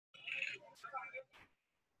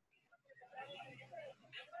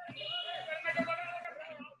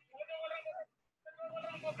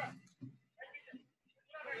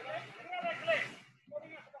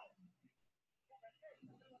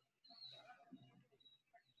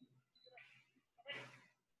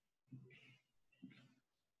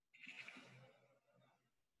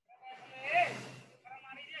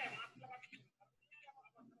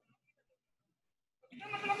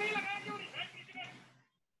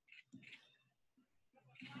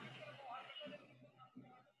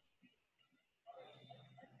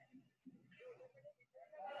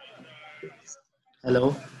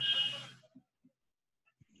Hello.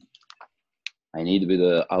 I need with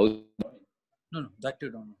the out. No, that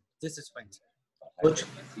you don't know. This is fine, sir. Coach,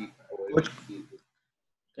 coach,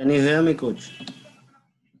 can you hear me, coach?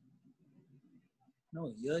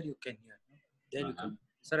 No, here you can hear. No? There you can.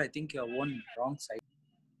 Sir, I think you are on wrong side.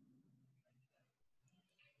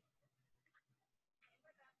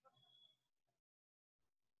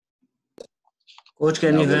 Coach,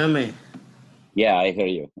 can you hear me? Yeah, I hear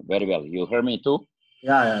you very well. You hear me too?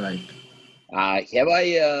 Yeah, right. Have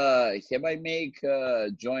I make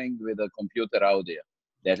join with a computer audio?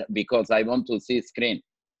 That because I want to see screen.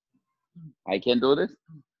 I can do this.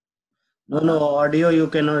 No, audio you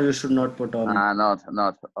cannot. You should not put on.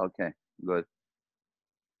 Not. Okay, good.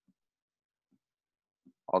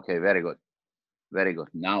 Okay, very good. Very good.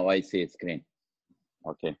 Now I see screen.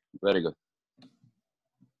 Okay, very good.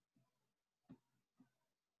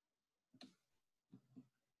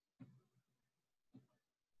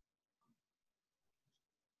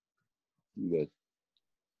 Good.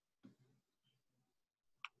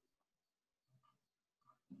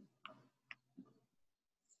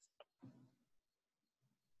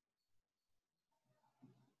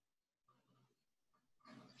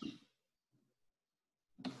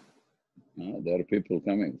 There are people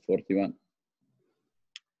coming. 41.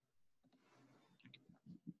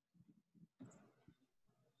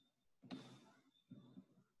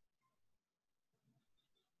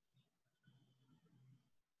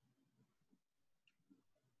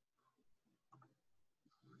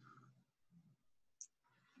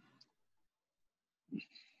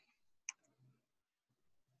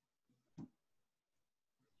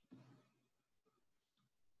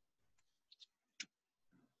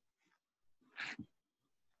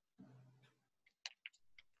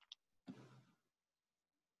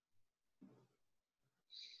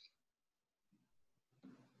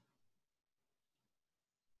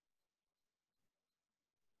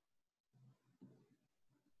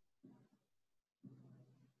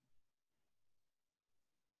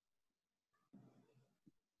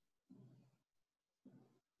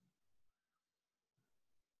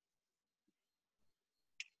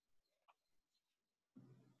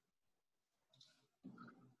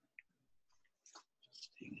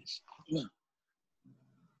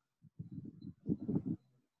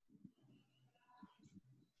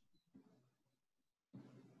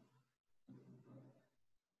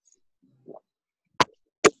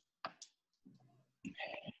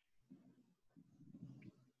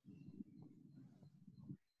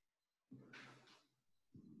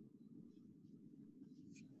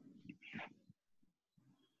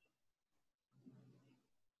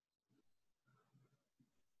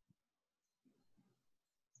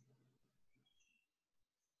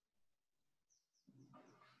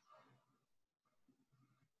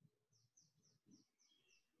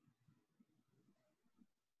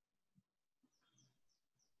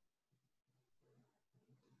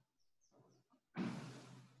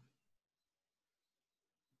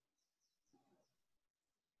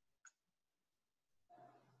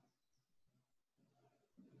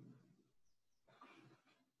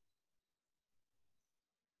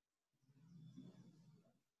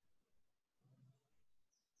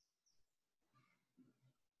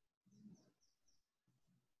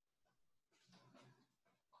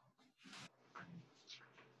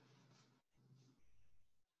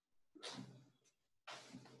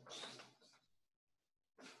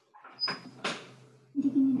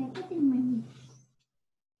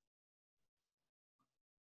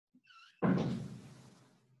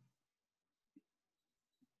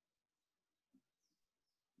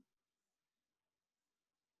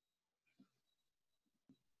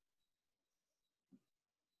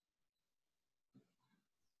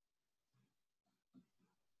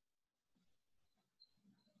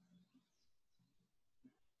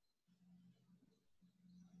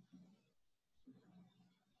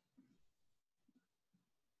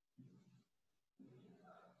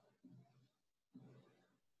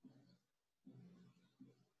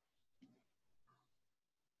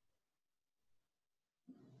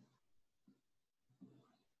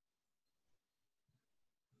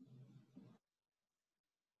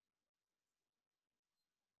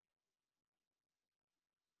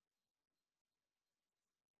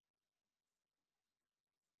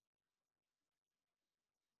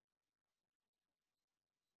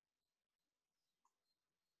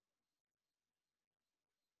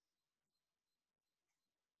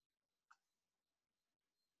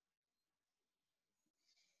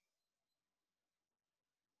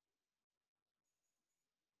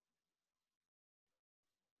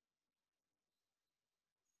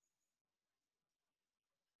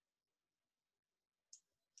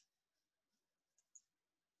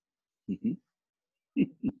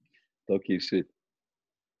 Talking shit.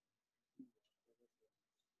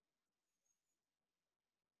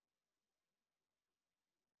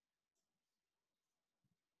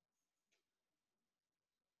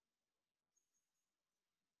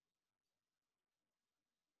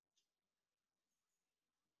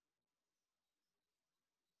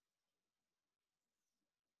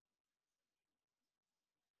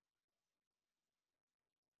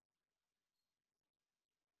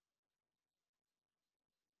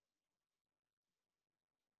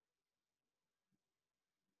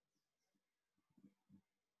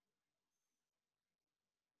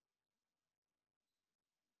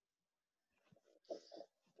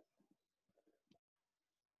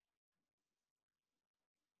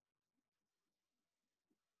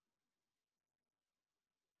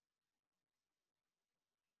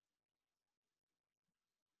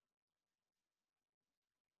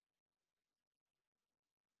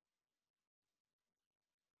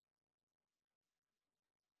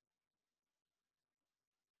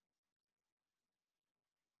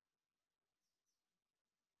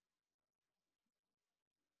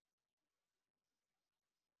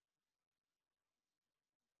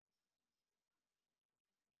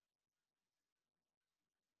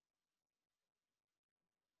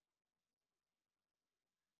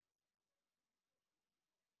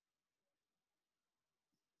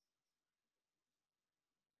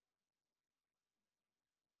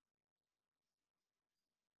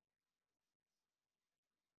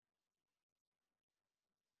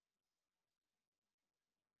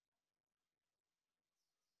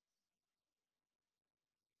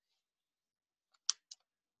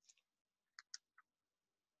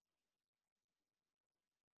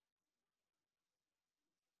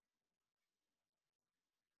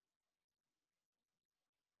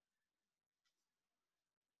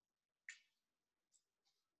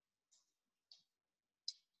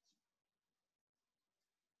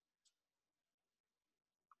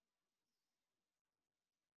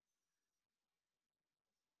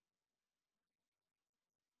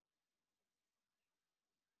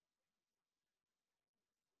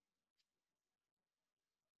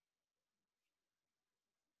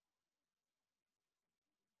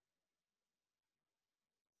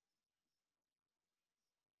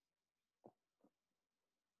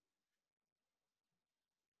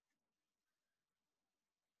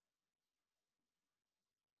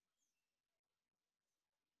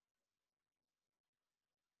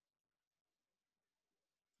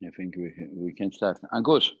 I think we can start.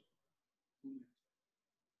 Ankush.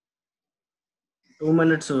 2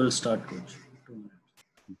 minutes we will start, coach. 2 minutes.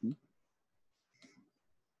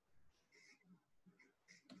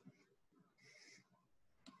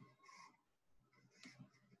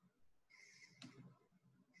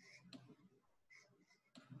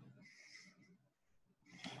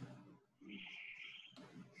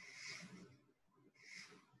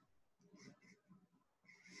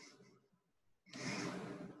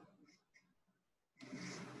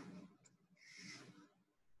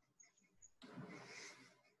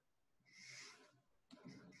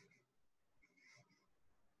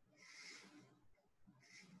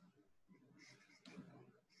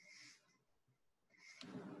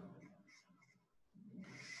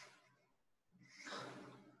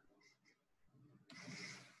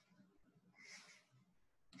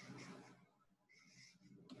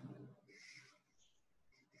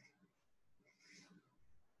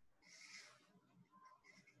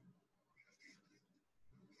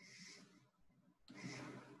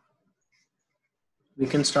 We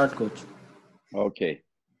can start, coach. Okay.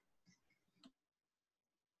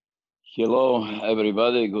 Hello,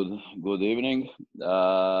 everybody. Good evening.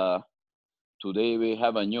 Today we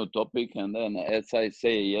have a new topic, and then as I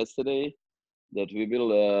say yesterday, that we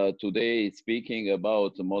will today speaking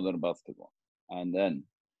about modern basketball. And then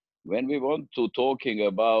when we want to talking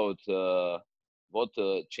about what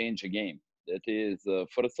change a game, that is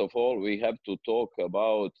first of all we have to talk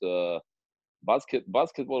about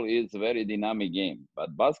basketball is a very dynamic game,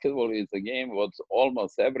 but basketball is a game what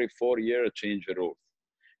almost every 4 years change the rules,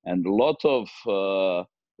 and lot of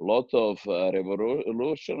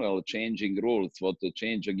revolutionary changing rules what to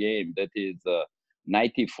change a game. That is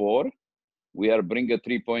 94 we are bring a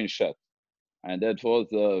 3-point shot, and that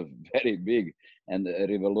was a very big and a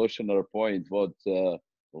revolutionary point what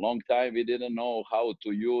long time we didn't know how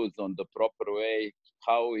to use on the proper way,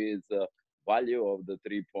 how is value of the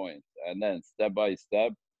 3 points, and then step by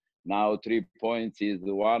step now 3 points is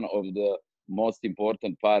one of the most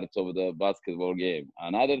important parts of the basketball game.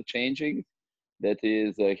 Another changing that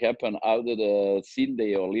is happened out of the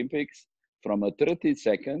Sydney Olympics from a 30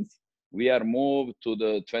 seconds we are moved to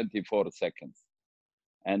the 24 seconds.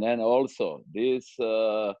 And then also this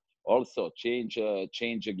also change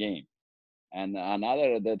the game. And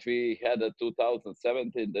another that we had in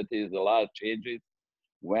 2017, that is a lot of changes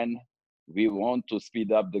when we want to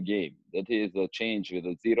speed up the game. That is a change with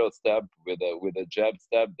a 0 step, with a jab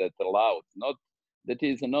step that allows, not, that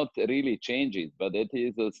is not really changes, but that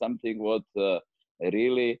is something what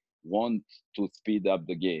really want to speed up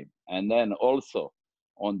the game. And then also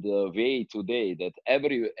on the way today that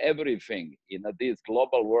everything in this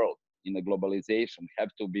global world, in the globalization, have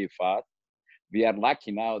to be fast. We are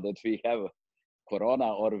lucky now that we have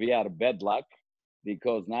Corona, or we are bad luck,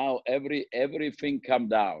 because now everything come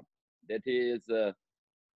down. That is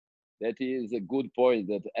a good point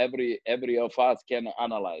that every of us can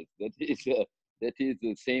analyze. That is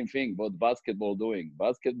the same thing what basketball doing.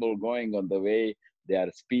 Basketball going on the way they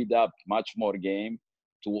are speed up much more game.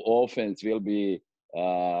 To offense will be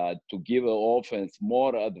to give an offense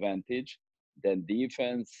more advantage than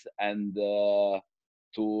defense, and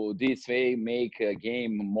to this way make a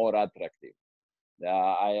game more attractive.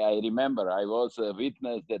 I remember I was a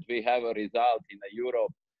witness that we have a result in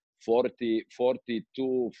Europe 40,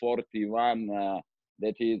 42, 41,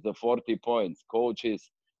 that is 40 points.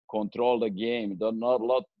 Coaches control the game, do not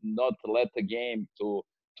let the game to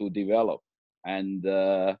develop. And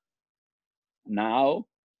now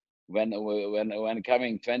when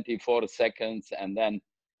coming 24 seconds and then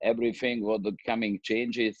everything what the coming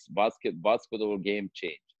changes, basketball game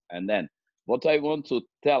change. And then what I want to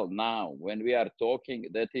tell now when we are talking,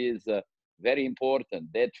 that is very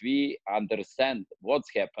important that we understand what's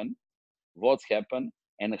happened,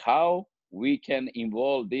 and how we can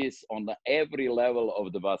involve this on every level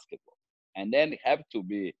of the basketball, and then have to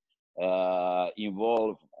be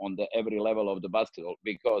involved on every level of the basketball,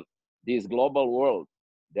 because this global world,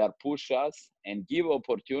 they are push us and give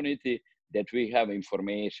opportunity that we have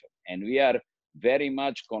information, and we are very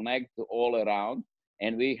much connected all around,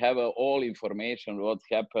 and we have all information what's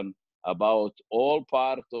happened about all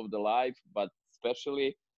parts of the life, but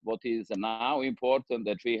especially what is now important,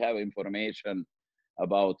 that we have information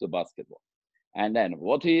about the basketball. And then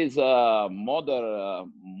what is modern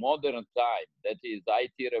time, that is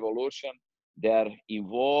IT revolution, they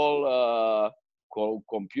involve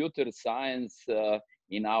computer science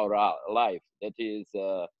in our life. That is,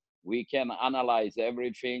 we can analyze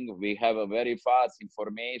everything. We have a very fast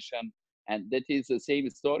information. And that is the same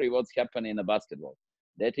story what's happening in the basketball.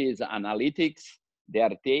 That is analytics. They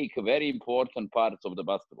are take very important parts of the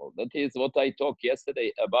basketball. That is what I talked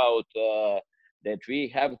yesterday about, that we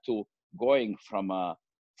have to going from a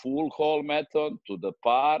full hole method to the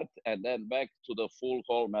part, and then back to the full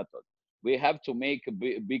hole method. We have to make a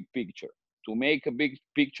big picture. To make a big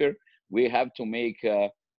picture, we have to make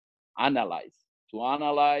analyze. To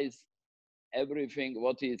analyze everything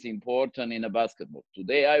what is important in a basketball.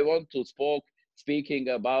 Today I want to speaking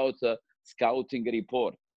about scouting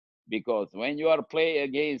report, because when you are playing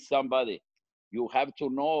against somebody, you have to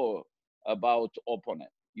know about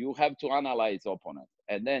opponent. You have to analyze opponent,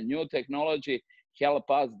 and then new technology help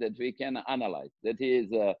us that we can analyze. That is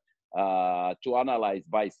to analyze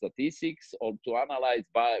by statistics, or to analyze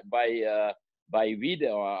by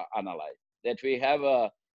video analyze. That we have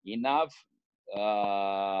enough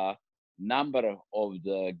number of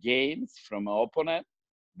the games from an opponent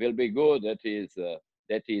will be good. That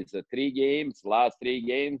is 3 games, last 3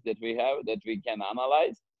 games that we have, that we can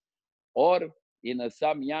analyze. Or in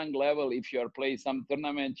some young level, if you are playing some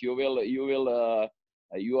tournament, you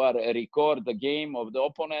are record the game of the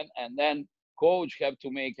opponent, and then coach have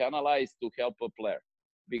to make analyze to help a player,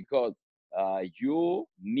 because you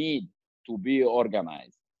need to be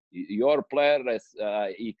organized. Your players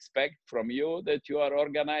expect from you that you are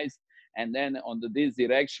organized, and then on this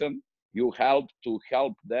direction, you help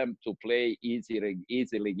them to play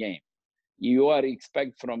easily game. You are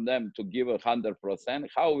expect from them to give 100%.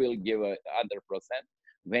 How will give 100%?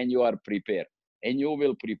 When you are prepared, and you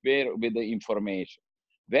will prepare with the information.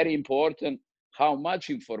 Very important, how much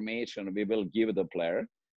information we will give the player.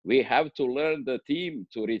 We have to learn the team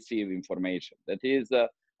to receive information. That is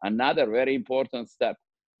another very important step,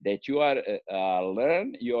 that you are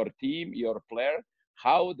learn your team, your player,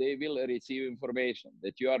 how they will receive information.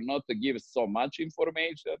 That you are not to give so much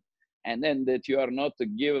information, and then that you are not to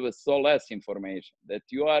give so less information. That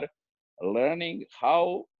you are learning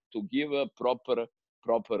how to give a proper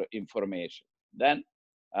information. Then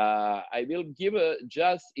I will give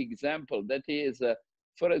just example. That is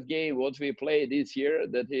first game what we play this year.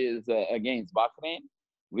 That is against Bahrain.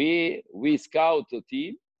 We scout the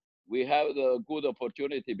team. We have the good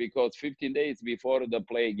opportunity, because 15 days before the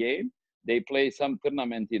play game, they play some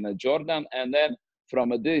tournament in Jordan, and then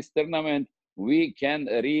from this tournament, we can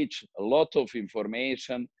reach a lot of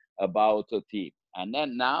information about a team. And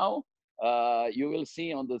then now you will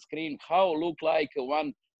see on the screen how look like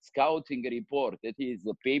one scouting report. That is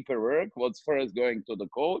the paperwork, what's first going to the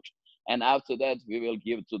coach, and after that we will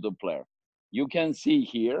give to the player. You can see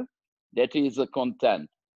here, that is the content.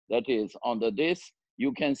 That is on this,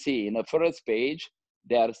 you can see in the first page,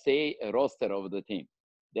 there say a roster of the team.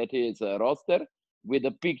 That is a roster with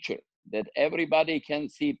a picture, that everybody can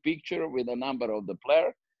see picture with the number of the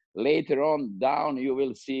player. Later on down, you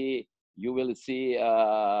will see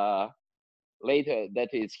later, that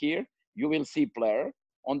is here, you will see player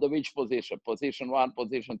on the which position, position 1,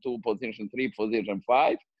 position 2, position 3, position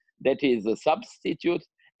 5, that is a substitute,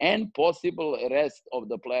 and possible rest of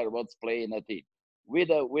the player what's playing a team, with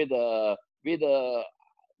a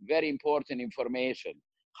very important information,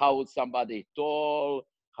 how somebody tall,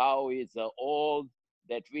 how is old,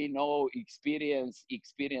 that we know experience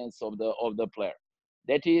of the player.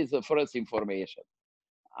 That is the first information.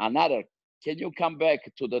 Another, can you come back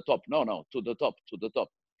to the top? No, to the top.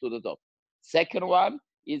 Second one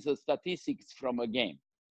is the statistics from a game.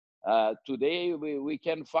 Today we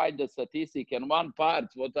can find the statistic, and one part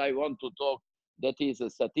what I want to talk, that is a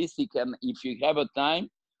statistic, and if you have a time,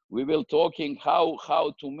 we will talking how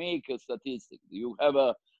to make a statistic. You have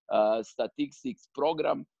a statistics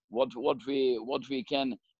program, what we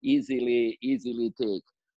can easily take.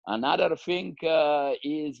 Another thing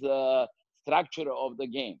is structure of the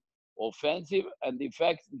game, offensive and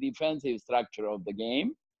defensive structure of the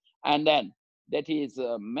game, and then that is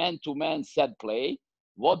man-to-man set play.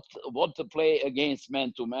 What to play against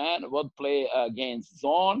man-to-man, what play against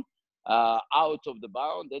zone, out of the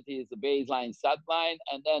bound, that is the baseline, set line,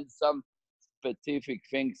 and then some specific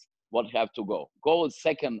things what have to go. Go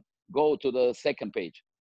to the second page.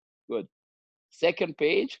 Good. Second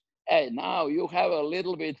page, and now you have a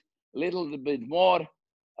little bit more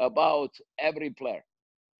about every player.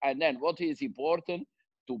 And then what is important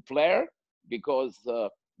to player, because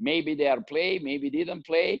maybe they are play, maybe didn't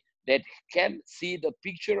play, that can see the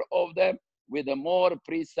picture of them with a more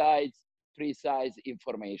precise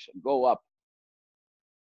information. Go up.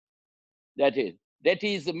 That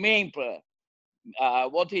is the main player.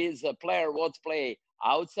 What is a player what's play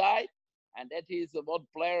outside, and that is what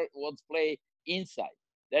player what's play inside.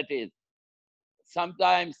 That is,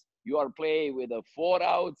 sometimes you are playing with a 4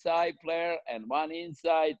 outside player and 1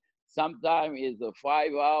 inside. Sometimes is a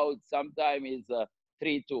 5 out. Sometimes is a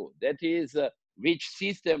 3-2. That is which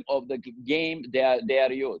system of the game they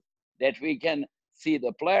are used. That we can see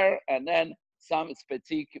the player and then some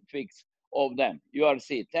specifics of them. You are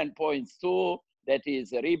see 10 points too. That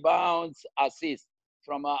is rebounds, assists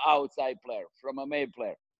from an outside player, from a main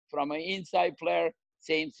player, from an inside player.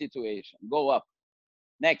 Same situation. Go up.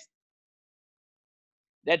 Next.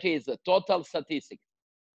 That is a total statistic.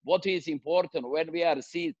 What is important when we are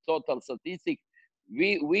see total statistic,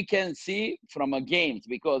 we can see from a games,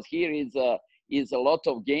 because here is a lot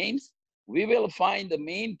of games. We will find the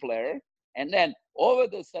main player, and then over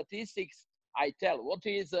the statistics, I tell what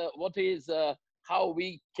is how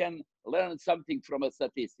we can learn something from a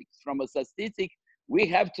statistics. From a statistic, we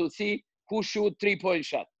have to see who shoot 3-point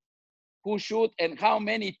shot, who shoot, and how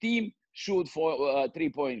many team shoot for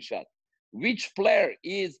 3-point shot. Which player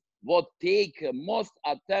is what take most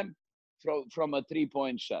attempt from a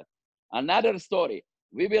 3-point shot. Another story,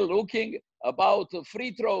 we will looking about a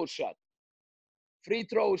free throw shot. Free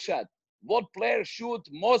throw shot. What player shoot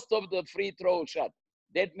most of the free throw shot?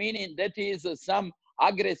 That meaning that is some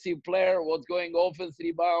aggressive player what's going offense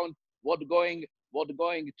rebound, what going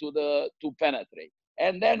to penetrate.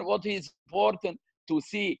 And then what is important to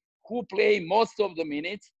see who play most of the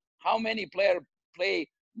minutes, how many players play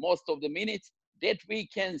most of the minutes, that we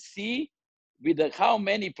can see with how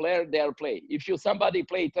many players they are play. If somebody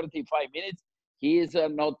play 35 minutes, he is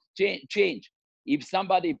not change. If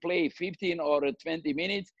somebody play 15 or 20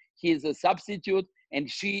 minutes, he is a substitute, and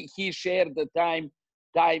he share the time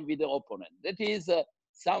with the opponent. That is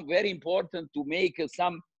some very important to make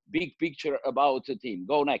some big picture about the team.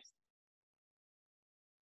 Go next.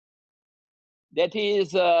 That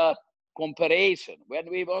is comparison. When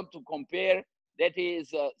we want to compare, that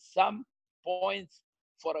is some points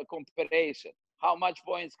for a comparison. How much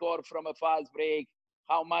points score from a fast break?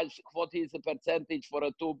 What is the percentage for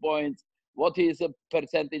a 2 points? What is the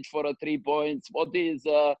percentage for a 3 points? What is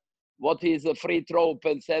a free throw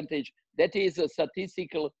percentage? That is a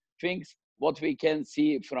statistical things what we can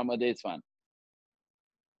see from this one.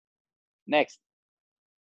 Next.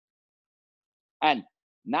 And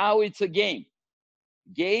now it's a game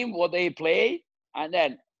what they play, and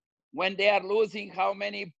then When they are losing, how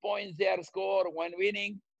many points they are scored. When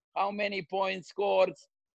winning, how many points scored.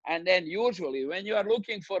 And then usually when you are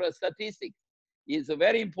looking for a statistic, it's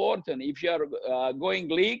very important. If you are going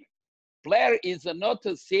league, player is not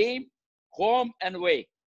the same home and away.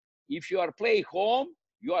 If you are play home,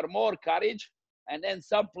 you are more courage, and then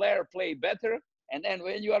some player play better. And then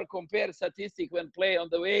when you are compare statistic when play on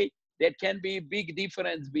the way, there can be big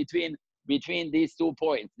difference between these 2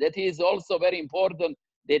 points. That is also very important,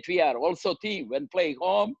 that we are also team. When play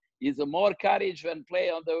home is more courage, when play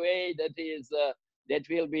on the way, that is that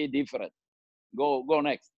will be different. Go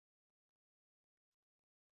next.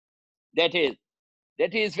 That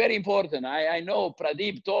is very important. I know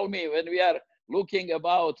Pradeep told me when we are looking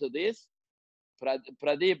about this,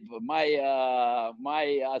 Pradeep, my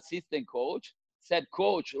assistant coach, said,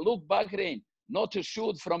 coach, look, Bahrain, not to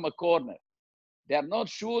shoot from a corner. They are not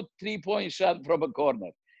shoot 3-point shot from a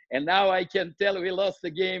corner. And now I can tell we lost the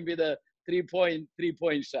game with a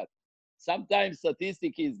 3-point shot. Sometimes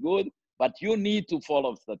statistic is good, but you need to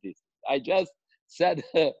follow statistics. I just said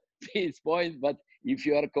this point, but if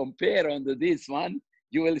you are compare on this one,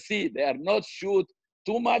 you will see they are not shoot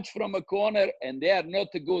too much from a corner, and they are not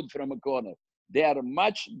good from a corner. They are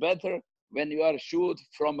much better when you are shoot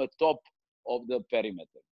from a top of the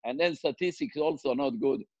perimeter. And then statistics also not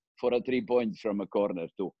good for a 3 points from a corner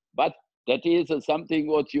too. But that is something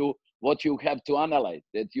what you have to analyze,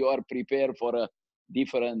 that you are prepared for a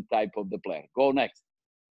different type of the player. Go next.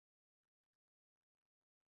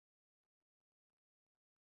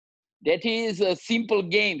 That is a simple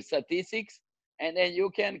game, statistics, and then you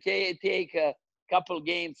can take a couple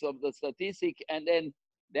games of the statistic, and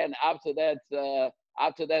then after that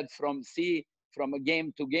from a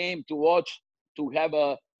game to watch, to have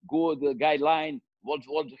a good guideline what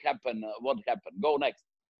happened. Go next.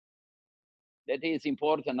 That is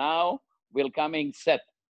important. Now will coming set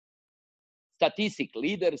statistic,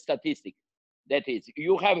 leader statistic. That is,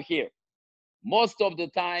 you have here most of the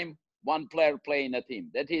time one player playing a team.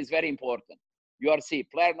 That is very important. You are see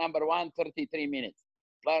player number 1, 33 minutes.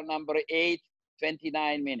 Player number 8,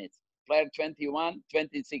 29 minutes. Player 21,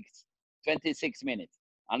 26 minutes.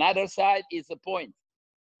 Another side is the point.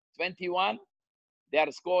 21, they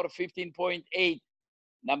are score 15.8.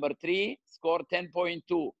 Number 3, score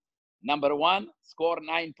 10.2. Number 1, score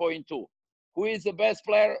 9.2. Who is the best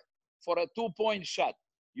player for a 2-point shot?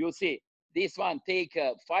 You see, this one take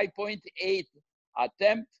a 5.8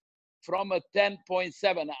 attempt from a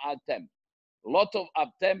 10.7 attempt. Lot of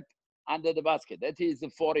attempt under the basket. That is a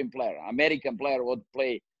foreign player. American player would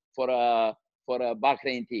play for a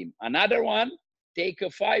Bahrain team. Another one take a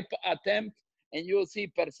 5 attempt, and you see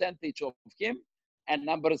percentage of him. And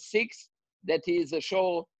number 6, that is a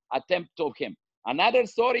show attempt of him. Another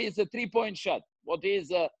story is a 3-point shot, what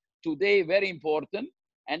is today very important.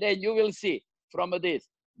 And then you will see from this,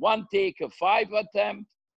 one take a 5 attempt,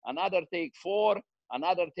 another take 4,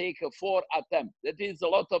 another take a 4 attempt. That is a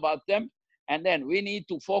lot of attempt. And then we need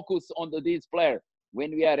to focus on this player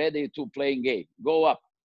when we are ready to play game. Go up.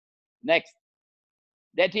 Next.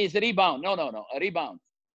 That is rebound. No, a rebound.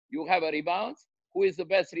 You have a rebound. Who is the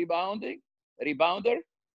best rebounder?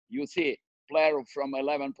 You see player from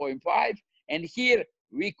 11.5. And here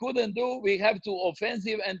we couldn't do, we have to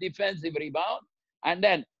offensive and defensive rebound. And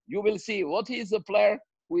then you will see what is the player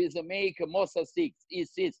who is a make most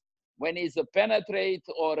assists when he's a penetrate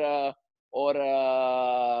or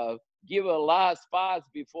give a last pass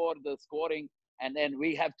before the scoring. And then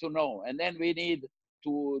we have to know, and then we need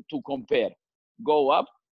to compare. Go up.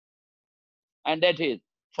 And that is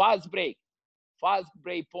fast break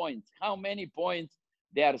points. How many points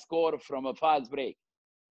they are scored from a fast break?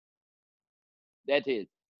 That is.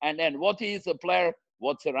 And then what is a player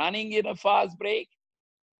what's running in a fast break?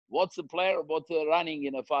 What's a player what's running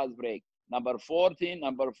in a fast break? Number 14,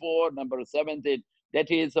 number 4, number 17. That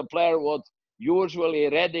is a player what's usually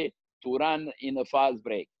ready to run in a fast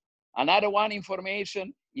break. Another one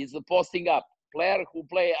information is the posting up. Player who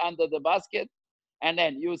play under the basket, and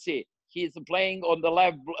then you see he's playing on the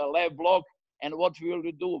left block, and what will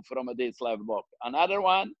we do from this left block? Another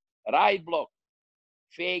one, right block,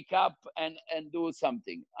 fake up and do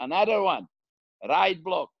something. Another one, right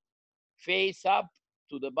block, face up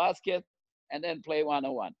to the basket, and then play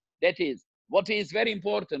one-on-one. That is what is very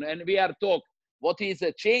important, and we are talk what is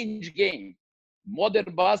a change game.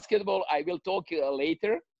 Modern basketball, I will talk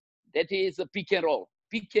later. That is a pick and roll.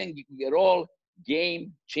 Pick and roll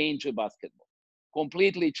game change basketball.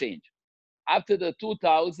 Completely change. After the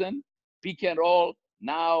 2000, pick and roll,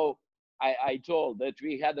 now I told that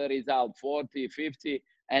we had a result 40, 50.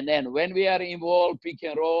 And then when we are involved pick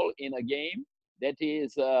and roll in a game, that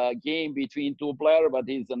is a game between two players, but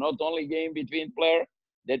it's not only game between players.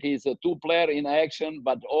 That is a two player in action,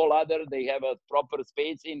 but all other, they have a proper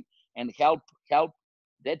spacing and help.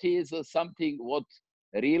 That is something what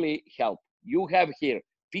really help. You have here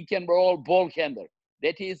pick and roll ball handler.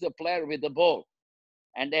 That is a player with the ball.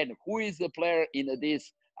 And then who is the player in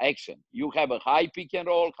this action? You have a high pick and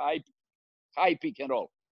roll, high pick and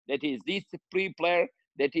roll. That is this pre-player,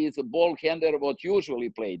 that is a ball handler what usually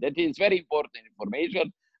play. That is very important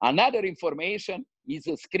information. Another information is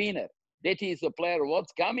a screener. That is a player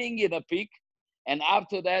what's coming in a pick, and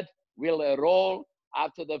after that will roll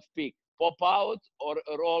after the pick, pop out or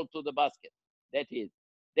roll to the basket. That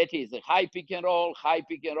is a high pick and roll, high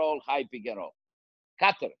pick and roll, high pick and roll.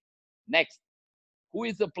 Cutter. Next. Who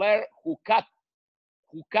is the player who cut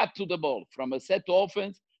to the ball from a set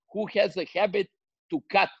offense, who has a habit to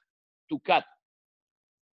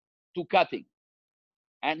cutting.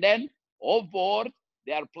 And then off board,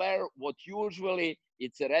 they are player what usually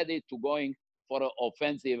it's ready to going for an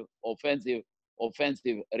offensive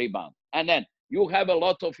rebound. And then you have a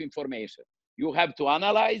lot of information. You have to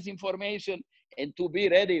analyze information and to be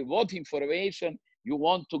ready what information you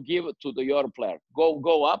want to give to your player.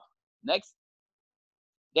 Go up. Next.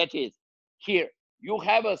 That is here. You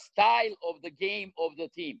have a style of the game of the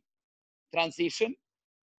team. Transition.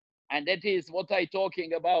 And that is what I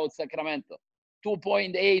talking about Sacramento.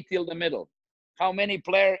 2.8 till the middle. How many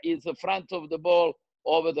player is the front of the ball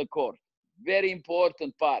over the court? Very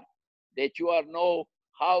important part that you are know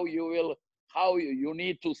how you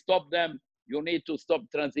need to stop them. You need to stop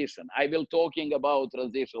transition. I will talking about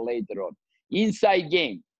transition later on. Inside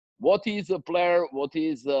game. What is a player? What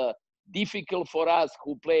is difficult for us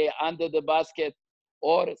who play under the basket,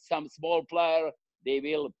 or some small player, they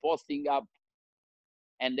will posting up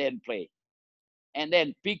and then play. And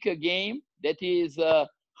then pick a game. That is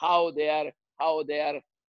how they are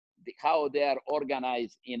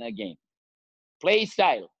organized in a game. Play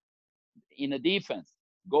style in a defense,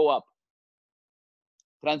 go up.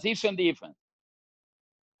 Transition defense.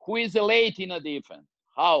 Who is late in a defense?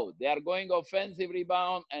 How they are going offensive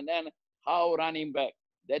rebound and then how running back.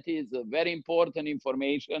 That is a very important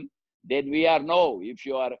information that we are know. If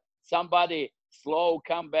you are somebody slow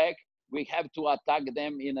come back, we have to attack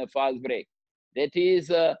them in a fast break. That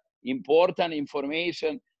is important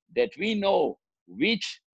information that we know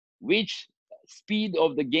which speed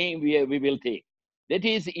of the game we will take. That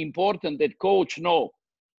is important that coach know.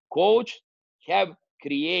 Coach have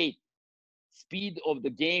create speed of the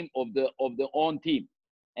game of the own team.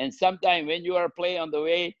 And sometimes when you are playing on the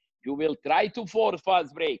way, you will try to force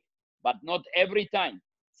fast break, but not every time.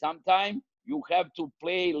 Sometimes you have to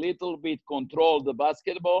play a little bit, control the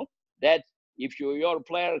basketball, that if your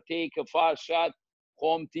player take a fast shot,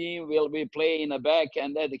 home team will be playing in the back,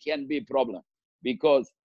 and that can be problem.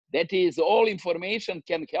 Because that is all information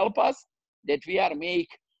can help us that we are make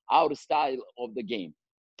our style of the game.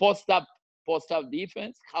 Post up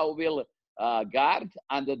defense, how will guard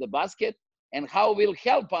under the basket, and how will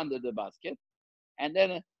help under the basket. And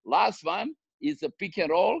then last one is a pick and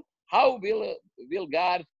roll. How will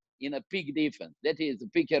guard in a pick defense? That is a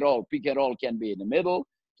pick and roll. Pick and roll can be in the middle,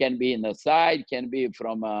 can be in the side, can be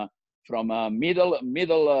from a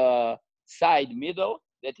middle side middle.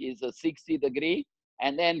 That is a 60 degree,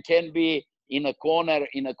 and then can be in a corner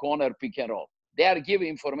pick and roll. They are giving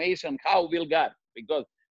information how will guard, because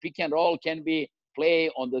pick and roll can be play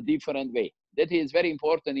on the different way. That is very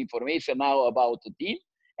important information now about the team.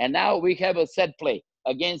 And now we have a set play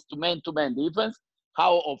against man-to-man defense,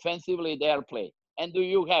 how offensively they are play. And do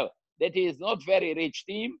you have, that is not very rich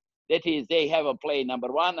team, that is they have a play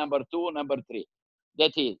number 1, number 2, number 3.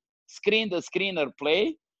 That is the screener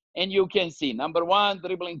play, and you can see number 1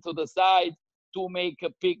 dribbling to the side to make a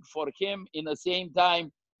pick for him. In the same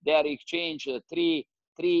time, they are exchange three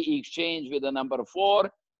exchange with the number 4,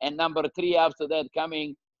 and number 3 after that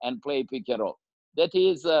coming and play pick and roll. That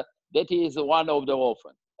is one of the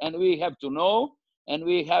offense. And we have to know, and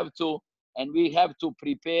we have to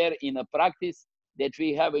prepare in a practice that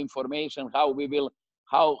we have information how we will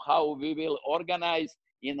organize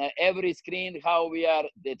in every screen, how we are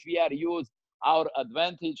use our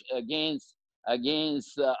advantage against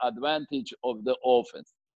advantage of the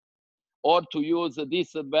offense, or to use a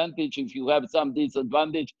disadvantage if you have some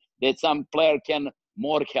disadvantage that some player can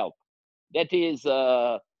more help. That is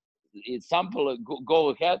example. Go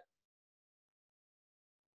ahead.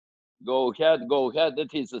 That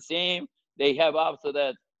is the same. They have after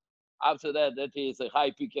that, that is a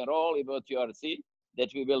high pick and roll, what you are seeing, that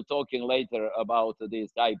we will talking later about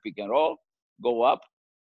this high pick and roll. Go up.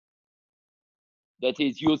 That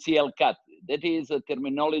is UCL cut. That is a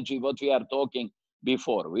terminology what we are talking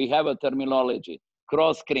before. We have a terminology,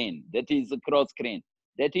 cross screen. That is a cross screen.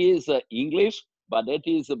 That is English, but that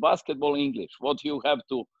is basketball English. What you have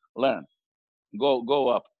to learn. Go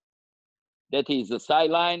up. That is a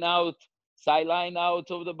sideline out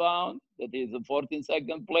of the bound. That is a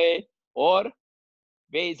 14-second play, or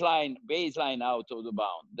baseline out of the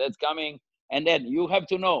bound. That's coming. And then you have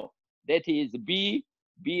to know that is baseline,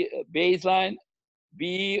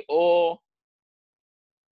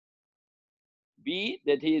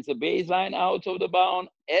 that is a baseline out of the bound,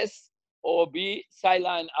 SOB,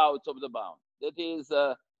 sideline out of the bound.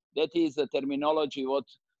 That is a terminology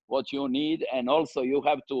what you need, and also you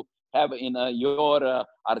have to have in your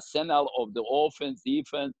arsenal of the offense,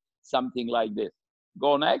 defense, something like this.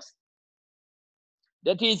 Go next.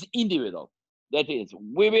 That is individual. That is,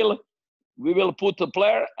 we will put a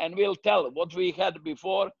player and we'll tell what we had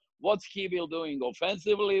before, what he will doing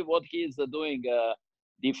offensively, what he is doing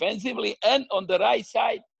defensively, and on the right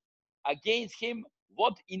side, against him,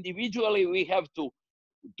 what individually we have to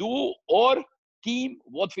do, or team,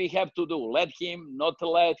 what we have to do. Let him, not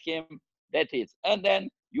let him, that is. And then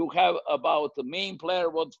you have about the main player,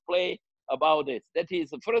 what's play about this. That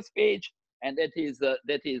is the first page, and that is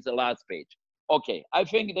the last page. Okay, I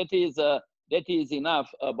think that is enough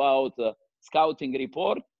about scouting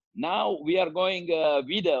report. Now we are going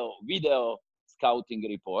video scouting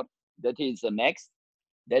report. That is the next.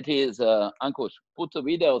 That is Ankush. Put the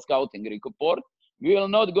video scouting report. We will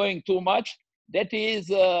not going too much. That is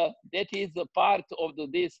a part of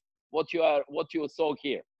this what you saw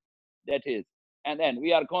here. That is, and then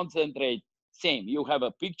we are concentrate same. You have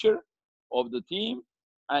a picture of the team,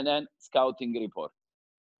 and then scouting report,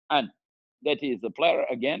 and that is the player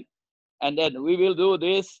again. And then we will do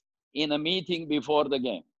this in a meeting before the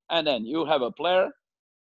game. And then you have a player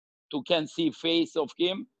to can see face of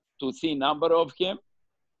him, to see number of him.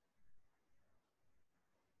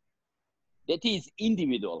 That is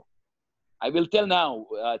individual. I will tell now,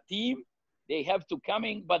 team, they have to come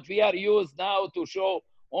in, but we are used now to show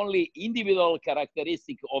only individual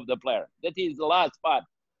characteristic of the player. That is the last part.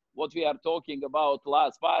 What we are talking about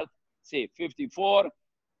last part, see 54,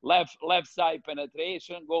 left side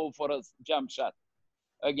penetration, go for a jump shot.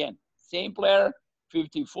 Again, same player,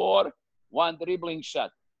 54, one dribbling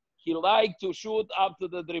shot. He liked to shoot after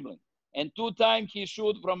the dribbling. And 2 times he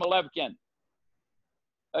shoot from a left hand.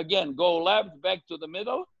 Again, go left, back to the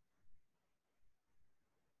middle.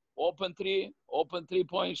 Open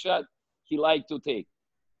 3-point shot, he liked to take.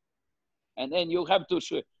 And then you have to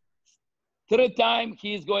shoot. 3rd time,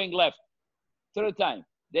 he is going left. 3rd time.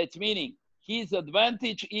 That's meaning his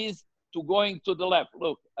advantage is to going to the left.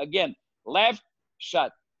 Look, again, left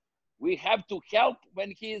shot. We have to help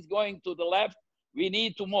when he is going to the left. We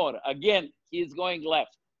need to more. Again, he is going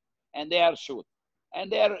left. And they are shoot.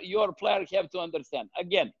 And there your player have to understand.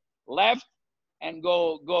 Again, left and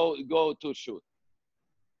go to shoot.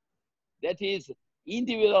 That is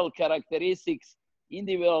individual characteristics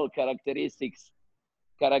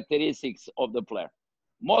of the player.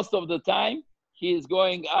 Most of the time, he is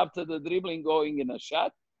going after the dribbling, going in a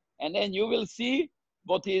shot. And then you will see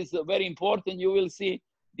what is very important. You will see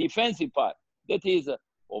defensive part. That is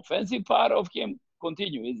offensive part of him.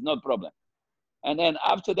 Continue, it's no problem. And then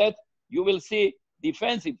after that, you will see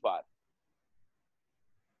defensive part.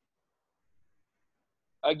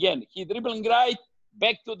 Again, he dribbling right,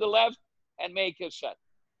 back to the left, and make a shot.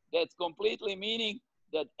 That's completely meaning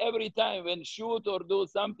that every time when shoot or do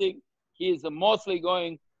something, he is mostly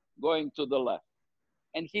going to the left.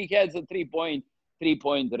 And he has a three-point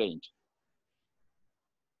range.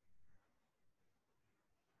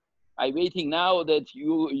 I'm waiting now that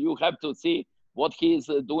you have to see what he is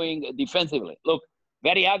doing defensively. Look,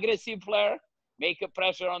 very aggressive player, make a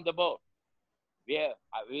pressure on the ball.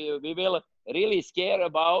 We will really scare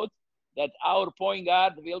about that our point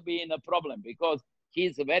guard will be in a problem because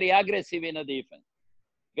he's very aggressive in a defense.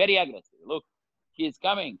 Very aggressive. Look, he's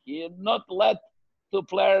coming. He not let the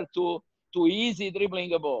player to easy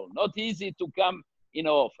dribbling a ball. Not easy to come in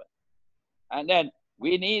offense. And then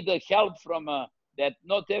we need the help from that.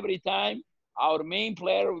 Not every time our main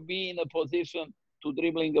player will be in a position to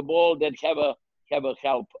dribbling a ball that have a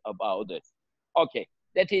help about this. Okay,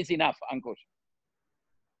 that is enough, Ankush.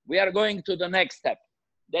 We are going to the next step.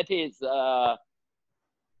 That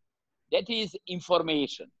is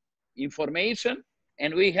information. Information,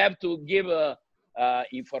 and we have to give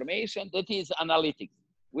information. That is analytics.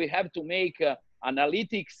 We have to make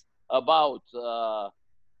analytics about the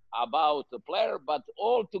player, but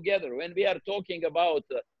all together. When we are talking about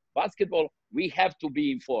basketball, we have to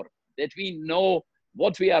be informed that we know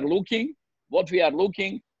what we are looking,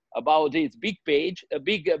 this big page, a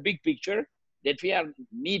big picture that we are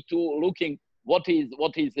need to looking what is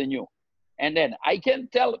the new. And then I can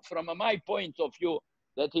tell from my point of view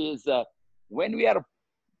that is when we are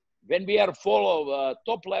follow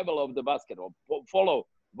top level of the basketball, follow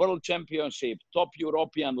World Championship, top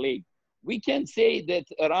European League, we can say that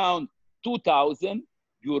around 2000,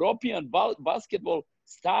 European basketball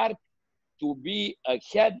start to be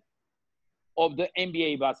ahead of the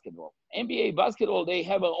NBA basketball. NBA basketball, they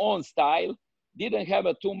have their own style, didn't have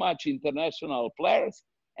too much international players,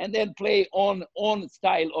 and then play on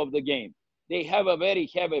style of the game. They have a very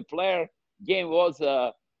heavy player. Game was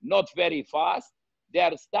not very fast. They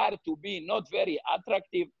are start to be not very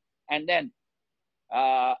attractive. And then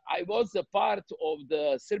I was a part of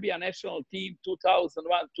the Serbia national team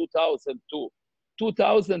 2001, 2002.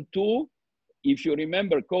 2002, if you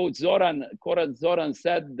remember, Coach Zoran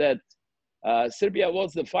said that Serbia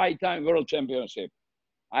was the 5-time world championship.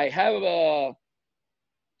 I have a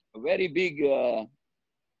very big,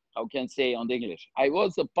 how can I say on the English? I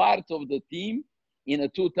was a part of the team in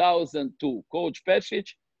 2002. Coach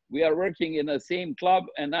Pešić, we are working in the same club,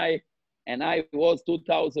 and I was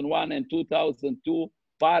 2001 and 2002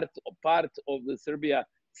 part of the Serbia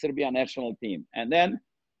national team. And then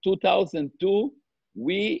 2002,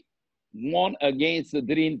 we won against the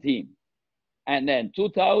Dream Team. And then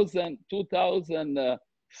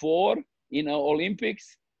 2004 in the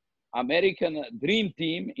Olympics, American Dream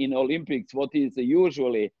Team in Olympics, what is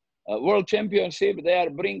usually a World Championship, they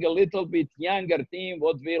bring a little bit younger team,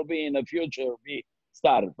 what will be in the future be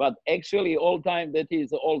star. But actually all time that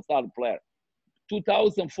is all-star player.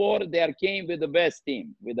 2004, they came with the best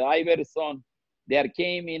team, with Iverson. They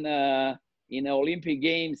came in Olympic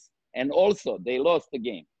Games, and also they lost the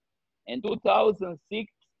game. In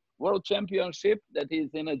 2006, World Championship that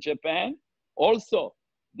is in Japan, also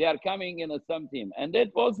they are coming in some team. And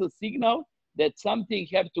that was a signal that something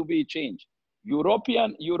have to be changed.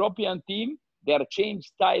 European team, they are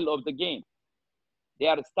changed style of the game. They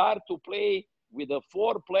are start to play with a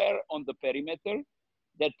 4-player on the perimeter.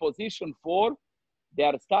 That position 4, they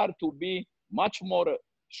are start to be much more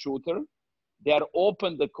shooter. They are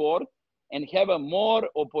open the court and have a more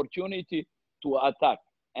opportunity to attack.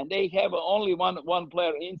 And they have only one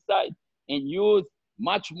player inside and use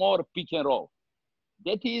much more pick and roll.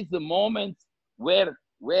 That is the moment where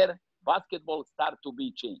basketball start to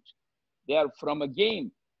be changed. They are from a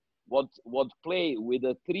game what play with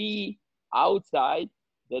a 3 outside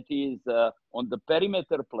that is on the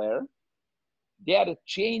perimeter player. They are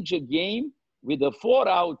change a game with a 4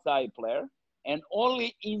 outside player and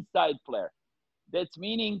only inside player. That's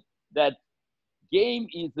meaning that game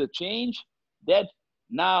is a change that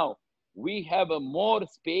now we have a more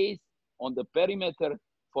space on the perimeter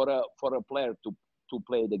for a player to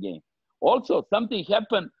play the game. Also, something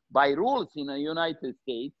happened by rules in the United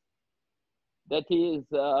States. That is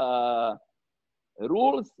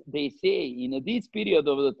rules, they say in this period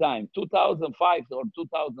of the time, 2005 or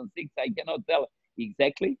 2006, I cannot tell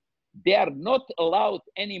exactly, they are not allowed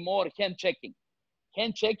anymore hand checking.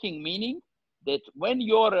 Hand checking meaning that when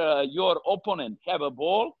your opponent have a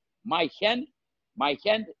ball, my hand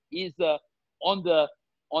is on the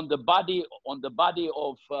body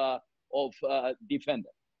of defender,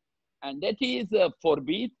 and that is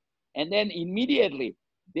forbid. And then immediately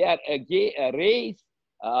they are raise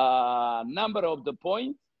number of the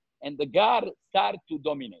points, and the guard start to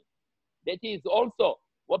dominate. That is also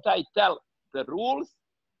what I tell the rules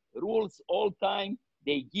all time.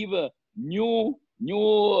 They give a new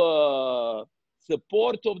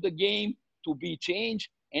support of the game to be changed,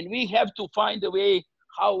 and we have to find a way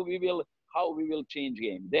how we will change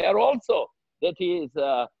game. There also that is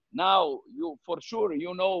now you for sure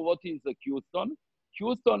you know what is the Houston.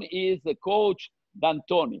 Houston is the Coach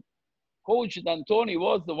D'Antoni. Coach D'Antoni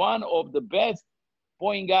was one of the best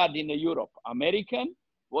point guard in Europe. American,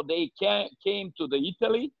 what they came to the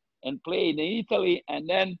Italy and played in Italy, and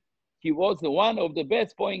then he was one of the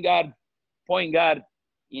best point guard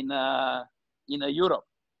in Europe.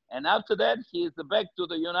 And after that, he is back to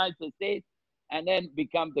the United States and then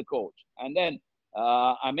become the coach. And then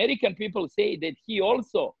American people say that he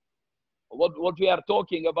also, what we are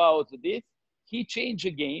talking about this, he changed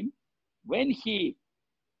the game when he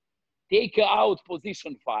take out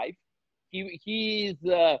position 5. He is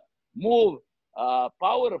move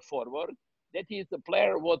power forward. That is a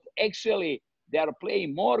player what actually they are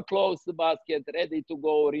playing more close to basket, ready to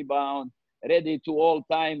go rebound, ready to all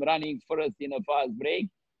time running first in a fast break.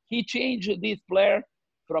 He changed this player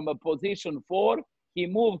from a position 4. He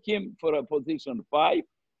moved him for a position 5.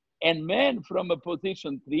 And man from a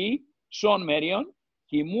position 3, Sean Marion,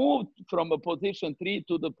 He moved from a position 3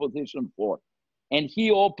 to the position 4, and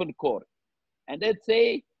he opened court. And let's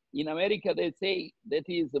say in America, they say that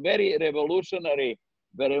is very revolutionary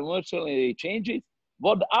changes.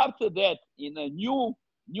 But after that, in a new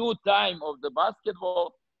time of the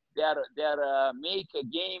basketball, they make a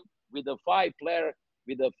game with a 5-player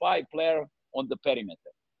on the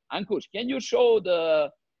perimeter. Ankush, can you show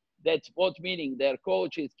that what meaning their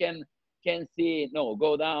coaches can see? No,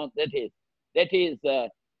 go down. That is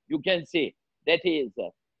you can see that is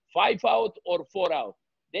 5 out or 4 out.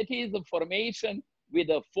 That is a formation with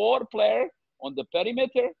a 4-player on the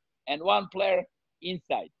perimeter and 1 player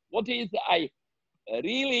inside. What is I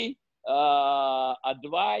really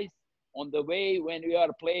advise on the way when we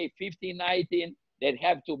are playing 15-19, that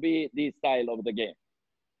have to be this style of the game.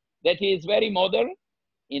 That is very modern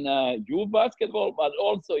in a youth basketball, but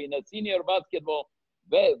also in a senior basketball,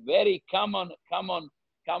 very common pattern.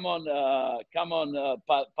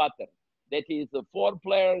 That is a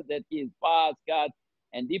 4-player, that is pass, cut,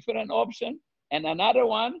 and different option. And another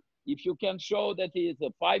one, if you can show, that is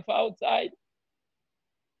a 5 outside.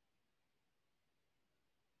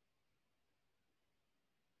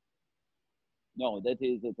 No, that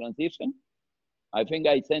is a transition. I think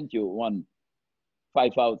I sent you one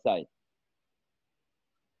 5 outside.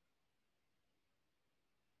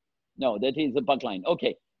 No, that is a back line.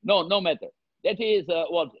 Okay, no matter. That is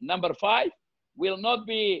what number 5 will not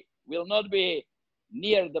be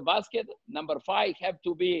near the basket. Number 5 have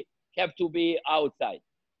to be outside.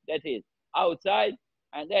 That is outside,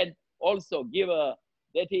 and then also give a,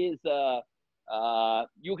 that is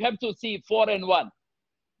you have to see 4 and 1.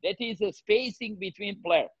 That is a spacing between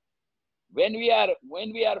players. When we are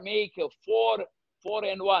make a 4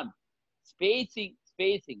 and 1 spacing,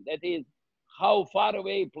 that is how far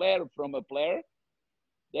away player from a player.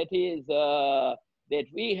 That is that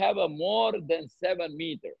we have a more than 7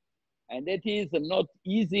 meters, and that is not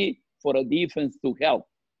easy for a defense to help,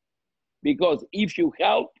 because if you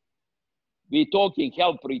help, we talking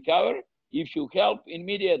help recover. If you help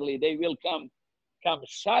immediately, they will come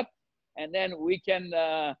shot, and then we cannot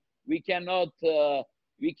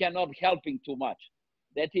helping too much.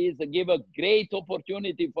 That is give a great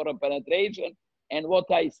opportunity for a penetration. And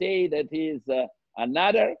what I say, that is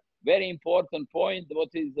another very important point. What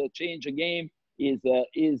is change a game is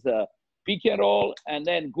pick and roll, and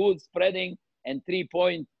then good spreading and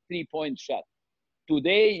 3-point shot.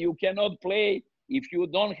 Today you cannot play if you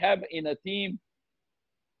don't have in a team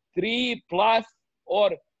 3+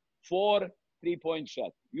 or 4 3-point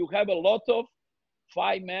shots. You have a lot of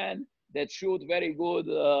 5-man that shoot very good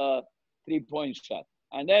 3-point shot.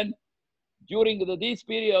 And then during this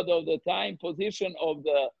period of the time, position of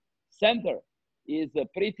the center is a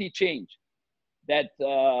pretty change. That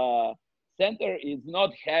center is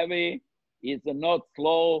not heavy, is not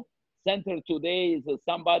slow. Center today is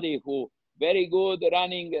somebody who very good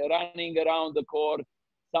running around the court,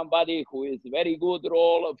 somebody who is very good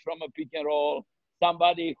roll from a pick and roll,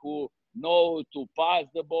 somebody who knows to pass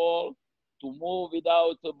the ball, to move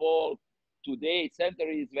without the ball. Today, center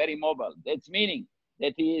is very mobile. That's meaning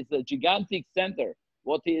that he is a gigantic center.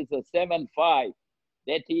 What is a 7'5"?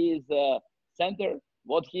 That is a center.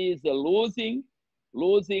 What he is losing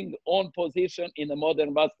on position in the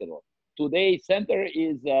modern basketball. Today, center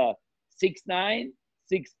is 6'9",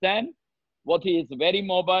 6'10". What is very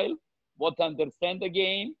mobile, what understand the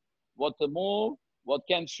game, what to move, what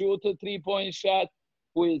can shoot a 3-point shot,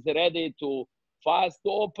 who is ready to fast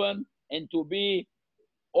open and to be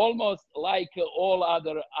almost like all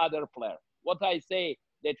other players. What I say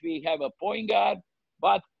that we have a point guard,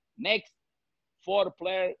 but next 4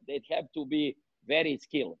 players that have to be very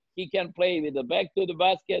skilled. He can play with the back to the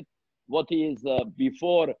basket. What is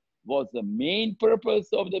before was the main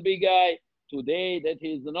purpose of the big guy. Today, that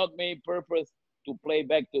is not main purpose to play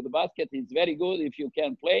back to the basket. It's very good if you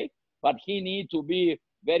can play, but he need to be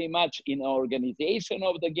very much in organization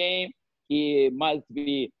of the game. He must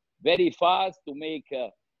be very fast to make a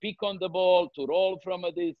pick on the ball, to roll from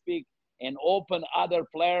this pick and open other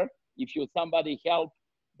player. If you somebody help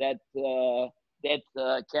that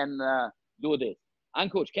can do this.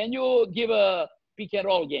 Ankush, can you give a pick and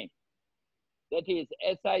roll game? That is,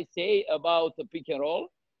 as I say about the pick and roll,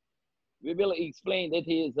 we will explain that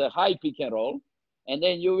is a high pick and roll, and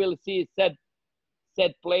then you will see set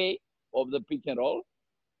play of the pick and roll.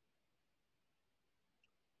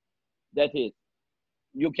 That is,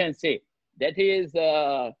 you can see that is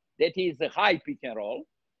a high pick and roll,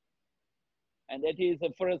 and that is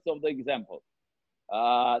the first of the example.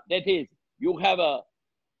 That is, you have a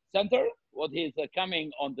center, what is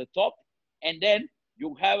coming on the top, and then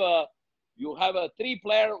you have a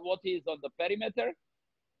 3-player, what is on the perimeter,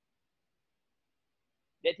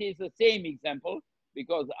 that is the same example,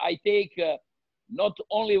 because I take not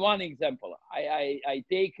only one example. I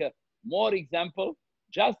take more example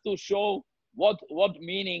just to show what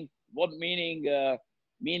meaning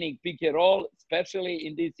pick and roll, especially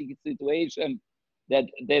in this situation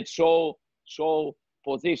that show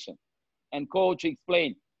position. And coach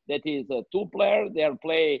explained that is a two-player. They'll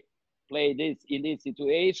play this in this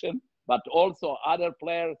situation, but also other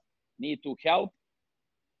players need to help.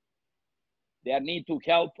 They need to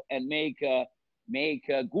help and make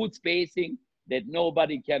good spacing that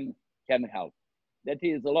nobody can help. That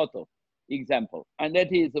is a lot of example, and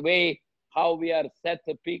that is the way how we are set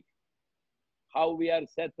to pick, how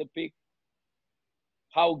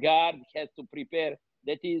guard has to prepare.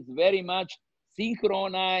 That is very much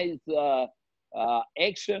synchronized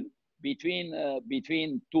action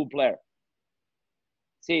between two players.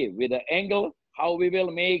 See, with the angle, how we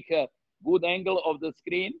will make a good angle of the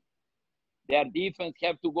screen. Their defense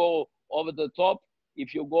have to go over the top.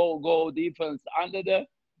 If you go defense under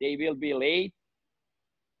they will be late.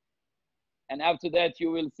 And after that,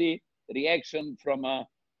 you will see reaction from a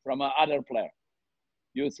other player.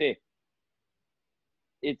 You see,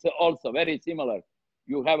 it's also very similar.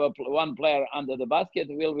 You have one player under the basket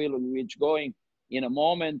which going in a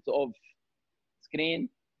moment of screen,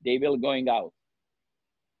 they will going out.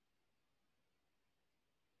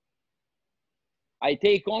 I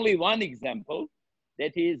take only one example,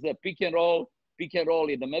 that is a pick and roll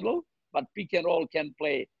in the middle, but pick and roll can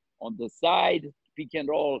play on the side. Pick and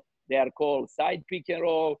roll, they are called side pick and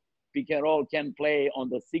roll. Pick and roll can play on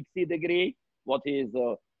the 60 degree, what is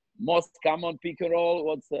most common pick and roll,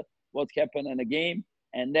 what's happened in a game.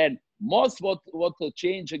 And then most what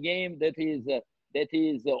change a game, that is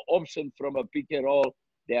option from a pick and roll,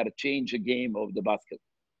 they are change a game of the basket.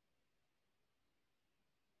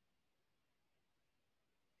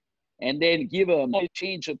 And then give a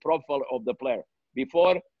change a profile of the player.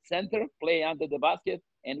 Before, center play under the basket,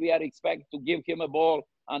 and we are expected to give him a ball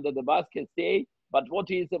under the basket, stay. But what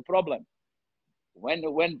is the problem?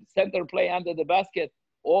 When center play under the basket,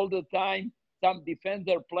 all the time, some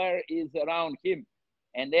defender player is around him.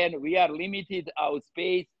 And then we are limited our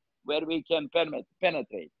space where we can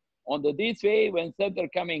penetrate. On this way, when center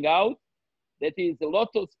coming out, that is a lot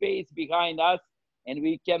of space behind us, and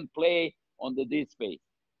we can play on this space.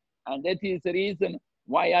 And that is the reason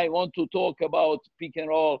why I want to talk about pick and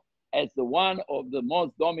roll as the one of the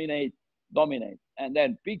most dominate. And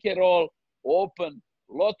then pick and roll open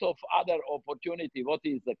a lot of other opportunity. What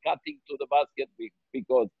is the cutting to the basket,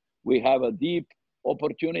 because we have a deep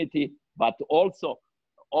opportunity, but also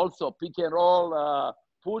pick and roll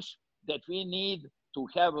push that we need to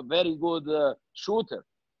have a very good shooter.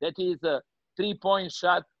 That is a 3-point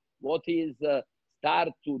shot. What is start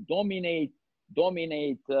to dominate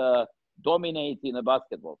in a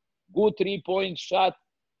basketball. Good 3-point shot.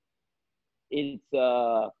 It's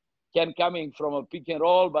can coming from a pick and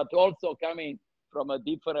roll, but also coming from a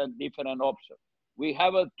different option. We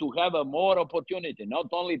have to have a more opportunity, not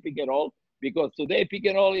only pick and roll, because today pick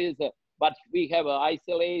and roll is, but we have a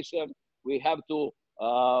isolation. We have to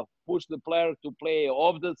push the player to play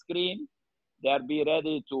off the screen. They'll be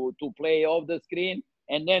ready to play off the screen,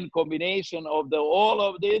 and then combination of all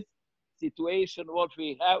of this situation, what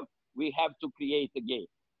we have to create a game.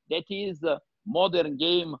 That is the modern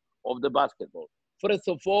game of the basketball. First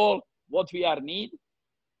of all, what we are need,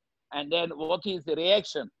 and then what is the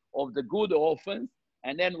reaction of the good offense,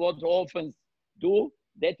 and then what offense do.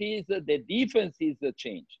 That is the defense is the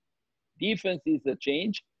change. Defense is the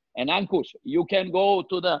change. And Ankush, you can go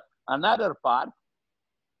to another part.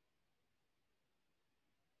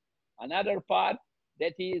 Another part,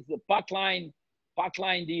 that is the puck line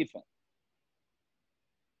defense.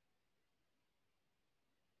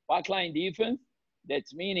 Puck line defense,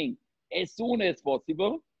 that's meaning as soon as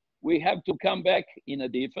possible, we have to come back in a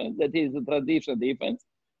defense. That is a traditional defense.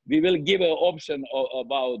 We will give an option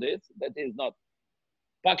about this. That is not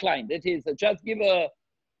puck line. That is just give a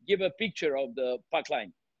picture of the puck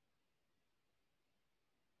line.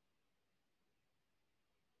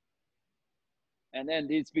 And then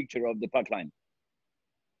this picture of the puck line.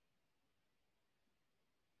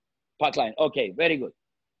 Puck line. Okay, very good.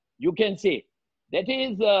 You can see that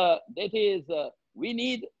is we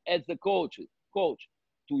need as the coach to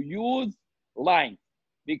use lines,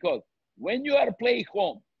 because when you are playing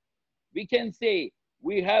home, we can say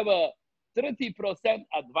we have a 30%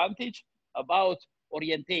 advantage about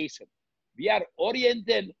orientation. We are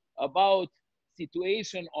oriented about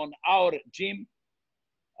situation on our gym,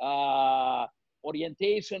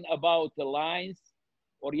 orientation about the lines,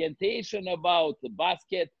 orientation about the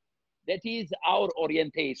basket. That is our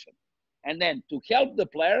orientation. And then to help the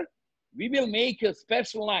player, we will make a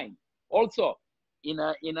special line. Also, in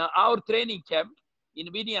our training camp in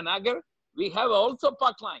Vidyanagar, we have also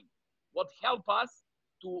puck line, what help us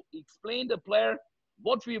to explain the player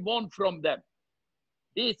what we want from them.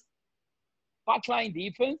 This puck line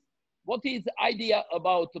defense, what is the idea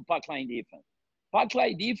about the puck line defense? Puck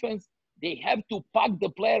line defense, they have to puck the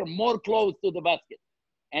player more close to the basket.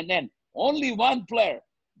 And then only one player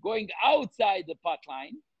going outside the puck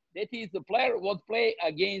line, that is the player what play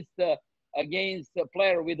against the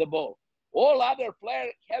player with the ball. All other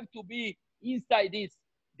players have to be inside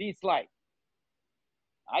this line.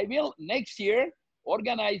 I will next year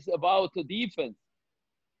organize about the defense,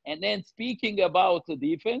 and then speaking about the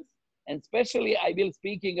defense, and especially I will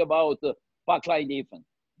speaking about the puck line defense.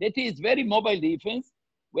 That is very mobile defense,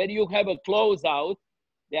 where you have a closeout.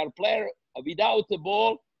 Their player without the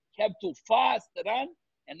ball have to fast run,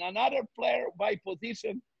 and another player by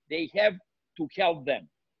position, they have to help them.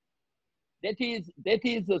 That is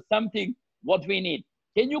something what we need.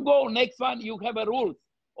 Can you go next one? You have a rules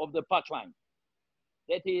of the puck line.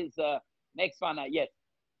 That is next one, yes.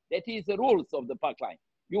 That is the rules of the puck line.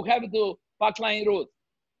 You have the puck line rules.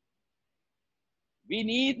 We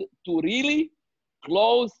need to really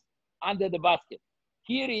close under the basket.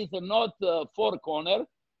 Here is not four corner.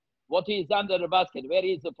 What is under the basket? Where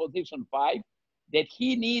is the position 5? That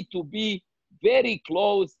he need to be very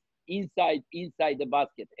close inside the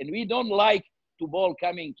basket. And we don't like to ball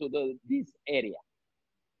coming to this area.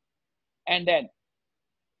 And then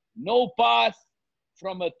no pass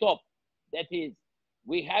from a top. That is,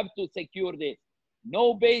 we have to secure this.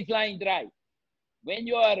 No baseline drive. When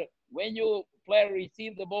you player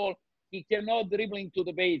receive the ball, he cannot dribbling to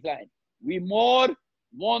the baseline. We more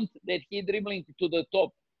want that he dribbling to the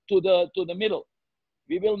top, to the middle.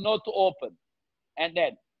 We will not open. And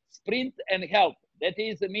then sprint and help. That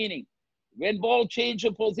is the meaning. When ball change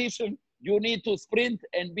a position, you need to sprint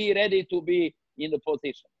and be ready to be in the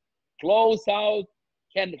position. Close out,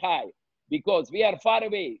 hand high, because we are far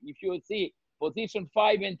away. If you see position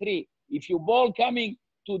 5 and 3, if you ball coming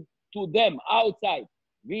to them outside,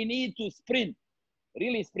 we need to sprint,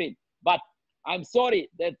 really sprint. But I'm sorry,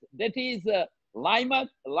 that is a lineup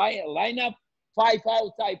 5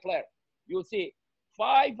 outside player. You see,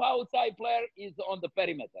 5 outside player is on the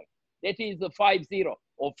perimeter. That is a 5-0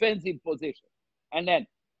 offensive position. And then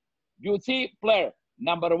you see player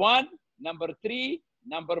number 1, number 3,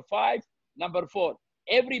 number 5, number 4.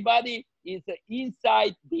 Everybody is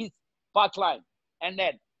inside this puck line. And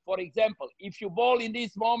then, for example, if you ball in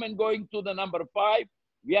this moment going to the number 5,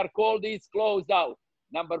 we are called this close out.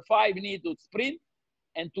 Number 5 need to sprint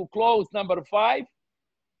and to close number 5.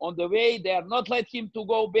 On the way, they are not let him to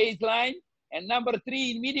go baseline. And number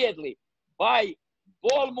 3 immediately, by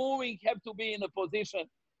ball moving, have to be in a position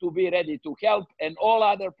to be ready to help. And all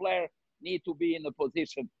other players need to be in a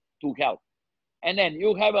position to help. And then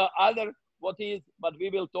you have other, what is, but we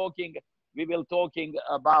will talking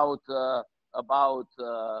about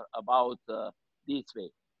this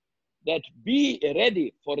way. That be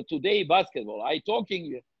ready for today basketball. I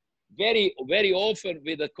talking very, very often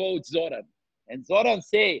with the coach Zoran. And Zoran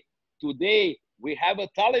say, today we have a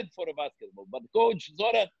talent for basketball. But coach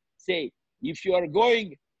Zoran say, if you are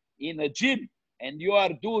going in a gym and you are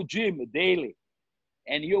do gym daily,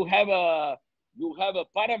 and you have a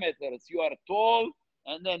parameters, you are tall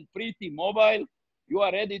and then pretty mobile, you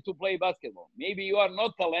are ready to play basketball. Maybe you are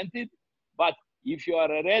not talented, but if you are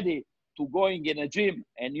ready to going in a gym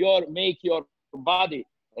and you make your body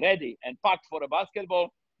ready and packed for a basketball,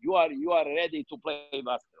 you are ready to play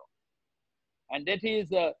basketball. And that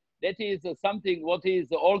is something what is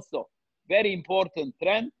also very important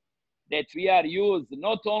trend, that we are used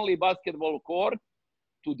not only basketball court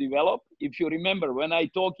to develop. If you remember, when I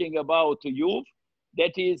talking about youth,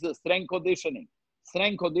 that is strength conditioning.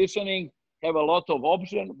 Strength conditioning have a lot of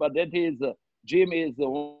options, but that is, gym is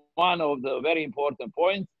one of the very important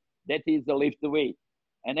points. That is the lift weight.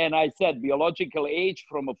 And then I said biological age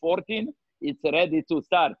from 14, it's ready to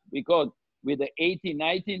start, because with the 18,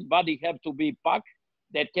 19, body have to be packed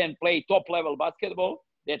that can play top level basketball,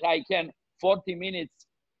 that I can 40 minutes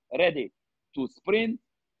ready to sprint,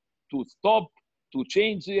 to stop, to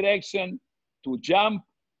change direction, to jump,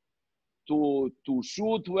 to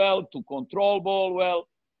shoot well, to control ball well.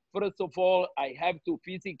 First of all, I have to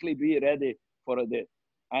physically be ready for this.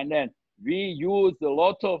 And then we use a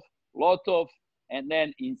lot of, and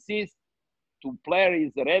then insist to player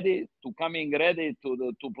is ready, to coming ready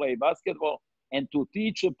to play basketball, and to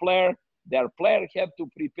teach a player, their player have to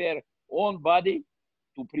prepare own body,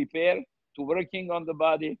 to prepare, to working on the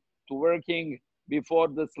body, to working before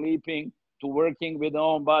the sleeping, to working with our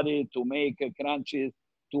own body, to make crunches,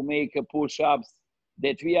 to make push-ups,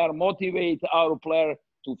 that we are motivate our player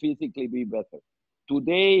to physically be better.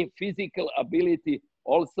 Today, physical ability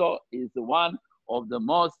also is one of the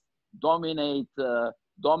most dominate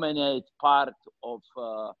part of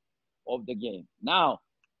the game. Now,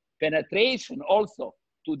 penetration also.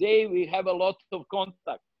 Today we have a lot of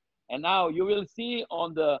contact, and now you will see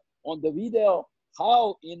on the video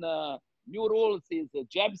how in new rules is a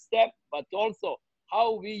jab step, but also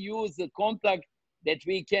how we use the contact that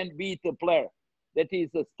we can beat a player. That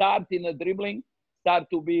is a start in a dribbling, start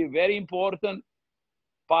to be very important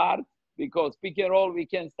part, because pick and roll we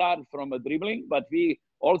can start from a dribbling, but we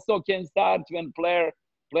also can start when player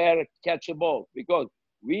catch a ball, because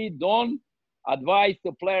we don't advise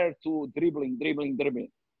the player to dribbling.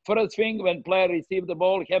 First thing, when player receive the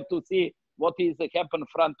ball, have to see what is happen in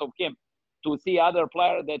front of him, to see other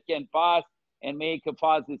player that can pass and make a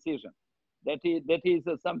fast decision. That is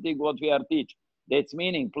something what we are teach. That's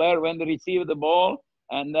meaning player when they receive the ball,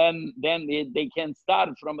 and then they can start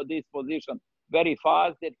from this position very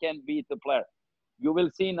fast, that can beat the player. You will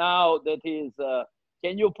see now that is,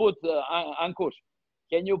 can you put, Ankush,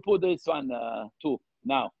 can you put this one too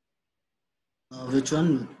now? Which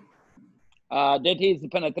one? That is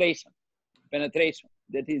penetration.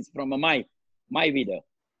 That is from my video.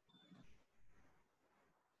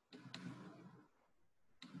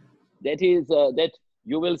 That is, that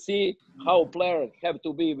you will see how players have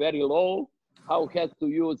to be very low, how has to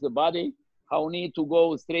use the body, how need to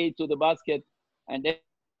go straight to the basket, and that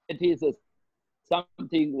is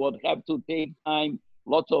something what have to take time.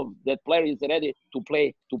 Lot of that player is ready to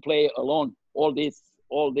play alone. All this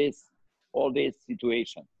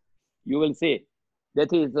situation. You will see.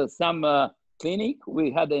 That is some clinic we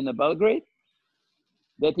had in Belgrade.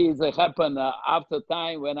 That is happened after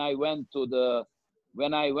time when I went to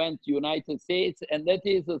United States, and that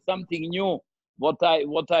is something new what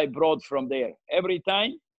I brought from there. Every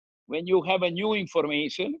time when you have a new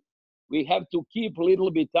information, we have to keep a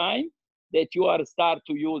little bit time that you are start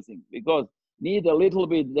to using, because need a little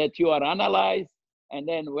bit that you are analyze, and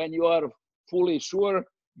then when you are fully sure,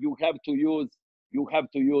 you have to use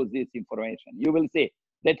this information. You will see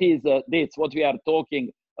that is this what we are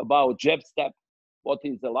talking about, jab step, what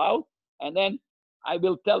is allowed, and then I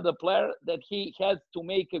will tell the player that he has to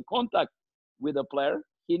make a contact with the player.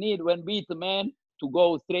 He need, when beat the man, to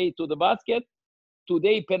go straight to the basket.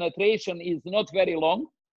 Today penetration is not very long.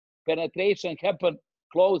 Penetration happen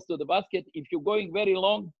close to the basket. If you're going very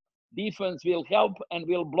long, defense will help and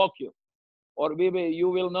will block you, or maybe you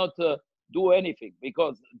will not do anything,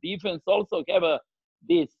 because defense also have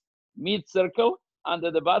this mid circle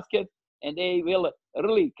under the basket, and they will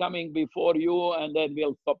really coming before you and then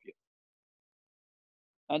will stop you.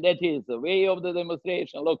 And that is the way of the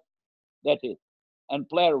demonstration. Look, that is. And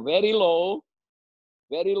player very low,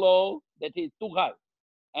 that is too high.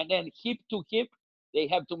 And then hip to hip, they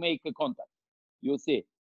have to make a contact. You see,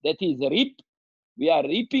 that is a rip. We are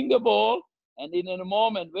ripping the ball, and in a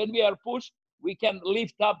moment when we are pushed, we can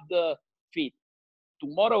lift up the feet.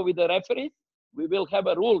 Tomorrow with the referees, we will have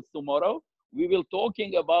a rules tomorrow. We will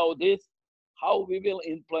talking about this, how we will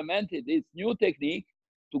implement it, this new technique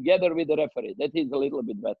together with the referee. That is a little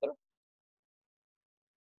bit better.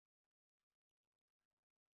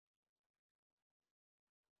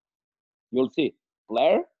 You'll see,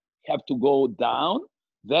 player have to go down,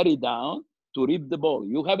 very down, to rip the ball.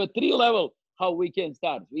 You have a 3 level how we can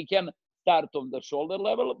start. We can start on the shoulder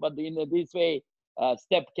level, but in this way,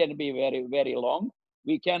 step can be very, very long.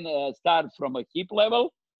 We can start from a hip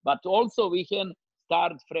level, but also we can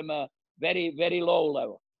start from a very, very low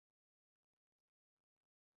level.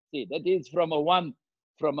 See, that is from a one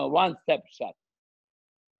step shot.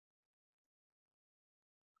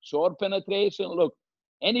 Short penetration, look,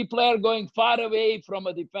 any player going far away from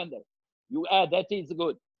a defender, you add, that is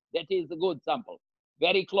good. That is a good sample.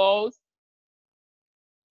 Very close,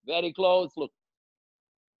 look,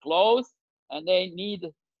 close, and they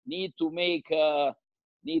need to make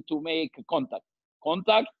contact,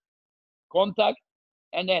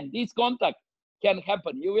 and then this contact can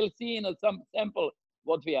happen. You will see in some sample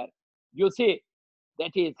what we are. You see,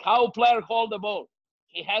 that is how player hold the ball.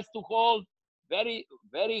 He has to hold very,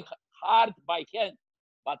 very hard by hand,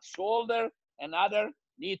 but shoulder and other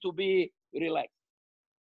need to be relaxed.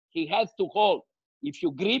 He has to hold. If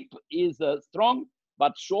you grip is strong,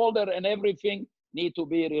 but shoulder and everything need to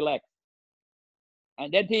be relaxed.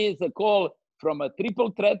 And that is a call from a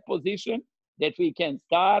triple threat position that we can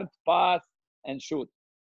start, pass, and shoot.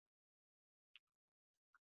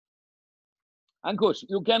 Ankush,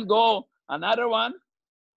 you can go another one.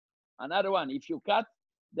 If you cut,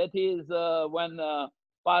 that is when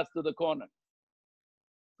pass to the corner.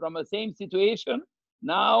 From the same situation,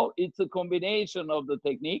 now it's a combination of the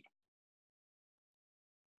technique.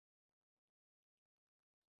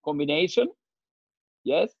 Combination,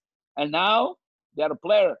 yes. And now they're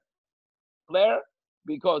player,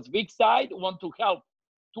 because weak side want to help,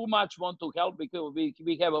 too much want to help because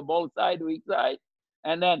we have a ball side, weak side.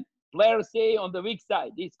 And then players stay on the weak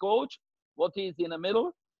side. This coach, what is in the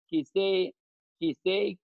middle, he stay,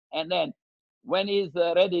 and then when he's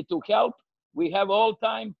ready to help, we have all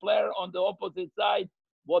time player on the opposite side,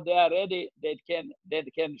 what they are ready, that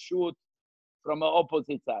can shoot from the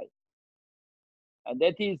opposite side. And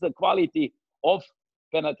that is the quality of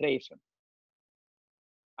penetration.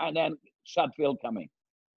 And then shot will coming.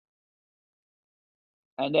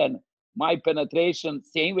 And then my penetration,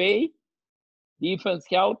 same way, defense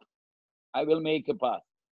help, I will make a pass.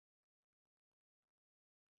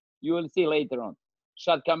 You will see later on.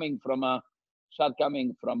 Shot coming from a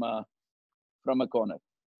corner.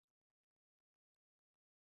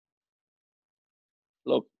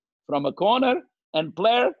 Look, from a corner, and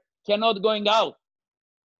player cannot going out.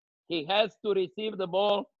 He has to receive the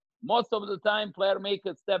ball. Most of the time, player make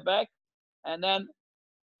a step back, and then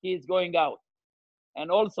he's going out. And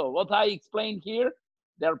also, what I explained here,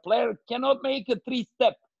 their player cannot make a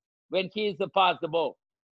 3-step when he is pass the ball.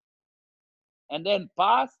 And then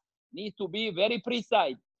pass needs to be very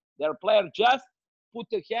precise. Their player just put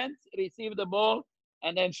the hands, receive the ball,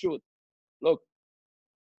 and then shoot. Look,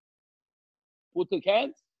 put the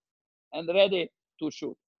hands and ready to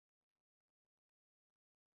shoot.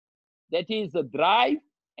 That is a drive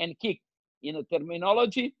and kick. In a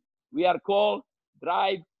terminology, we are called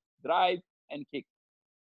drive, and kick.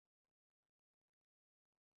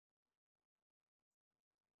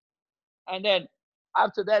 And then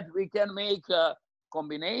after that, we can make a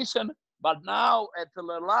combination. But now at the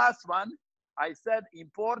last one, I said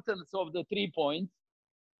importance of the 3 points.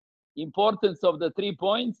 Importance of the 3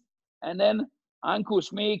 points. And then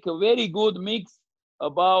Ankush make a very good mix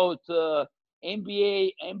about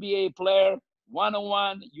NBA player,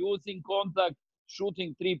 one-on-one, using contact,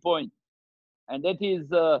 shooting 3 points. And that is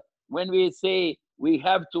when we say we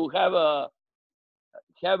have to have a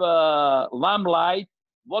limelight,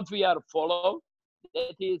 what we are follow,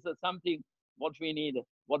 that is something what we need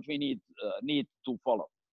to follow.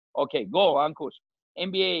 Okay, go Ankush.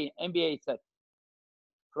 NBA set.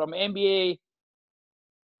 From NBA,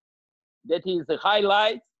 that is the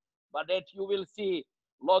highlights, but that you will see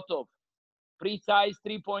lot of precise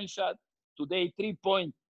 3-point shot. Today, 3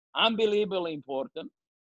 points, unbelievably important.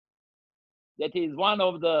 That is one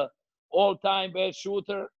of the all-time best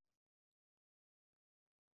shooter,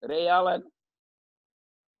 Ray Allen.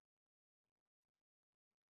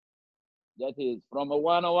 That is from a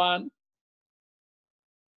 1-on-1.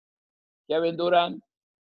 Kevin Durant,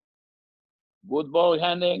 good ball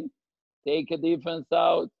handling, take a defense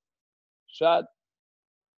out, shot.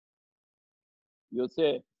 You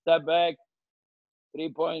see, step back,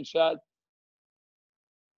 3-point shot.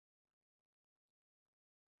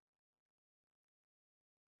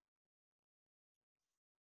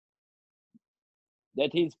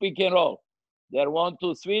 That is pick and roll. They want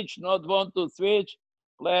to switch, not want to switch.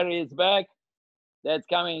 Player is back. That's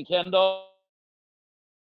coming handoff.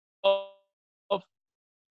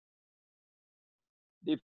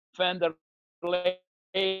 Defender late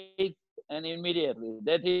and immediately.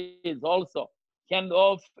 That is also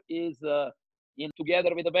handoff is in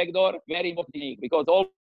together with the back door. Very important because all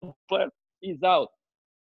player is out.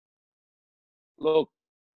 Look,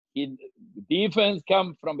 defense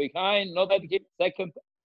come from behind, not that hit. Second,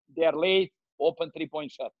 they are late, open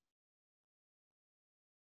 3-point shot.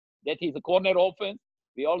 That is a corner offense.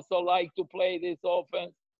 We also like to play this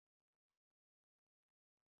offense.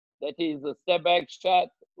 That is a step back shot.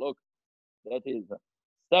 Look, that is a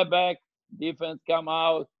step back, defense come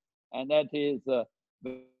out, and that is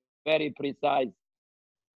very precise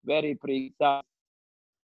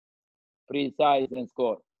and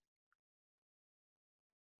score.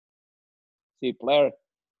 See, player,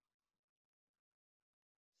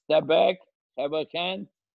 step back, have a hand,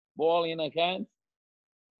 ball in a hand,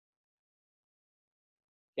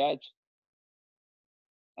 catch,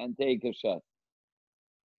 and take a shot.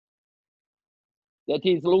 That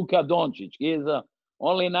is Luka Doncic. He is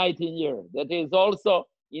only 19 years. That is also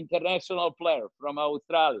international player from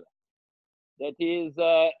Australia. That is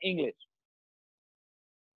English.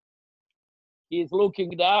 He's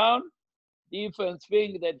looking down. Defense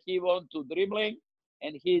think that he want to dribbling,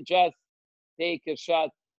 and he just take a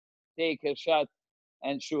shot,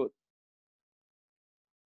 and shoot.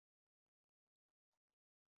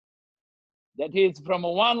 That is from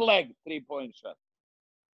one leg 3-point shot.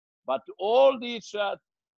 But all these shots,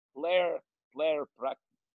 player practice.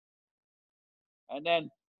 And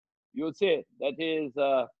then you see that is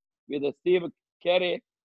with a Steve Kerry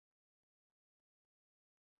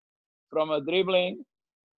from a dribbling,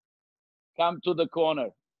 come to the corner.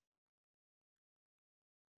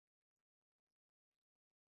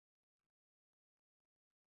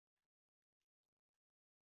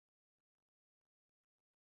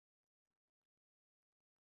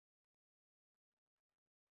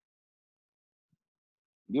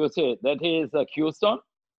 You see, that is Houston.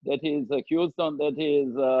 That is Houston. That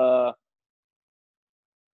is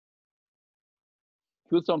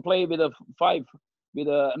Houston play with a 5, with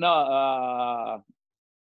a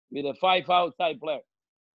with a 5 outside player.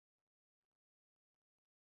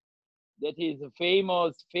 That is a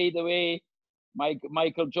famous fadeaway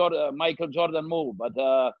Michael Jordan move, but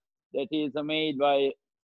that is made by,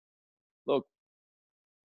 look.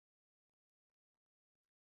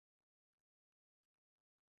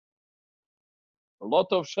 A lot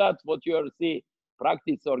of shots, what you see,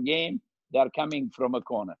 practice or game, they are coming from a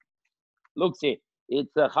corner. Look, see,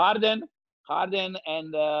 it's Harden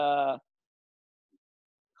and not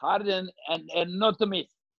to miss.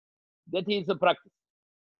 That is a practice.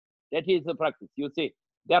 That is a practice. You see,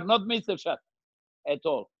 they are not miss a shot at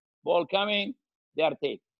all. Ball coming, they are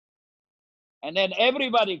take. And then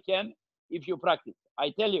everybody can, if you practice.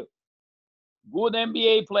 I tell you, good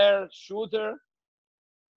NBA player, shooter,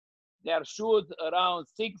 they are shoot around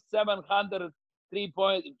 600-700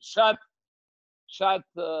 3-point shot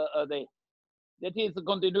a day. That is the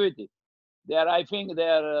continuity. I think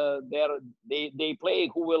they play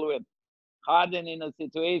who will win. Harden in a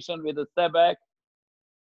situation with a step back.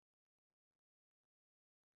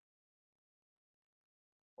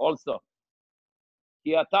 Also,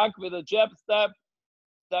 he attacked with a jab step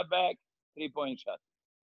back, 3-point shot.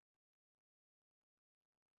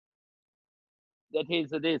 That is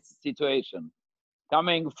this situation.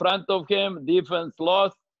 Coming in front of him, defense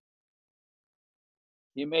lost.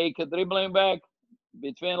 He make a dribbling back,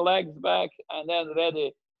 between legs back, and then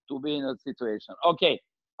ready to be in a situation. Okay,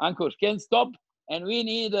 Ankush, can stop, and we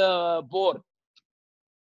need a board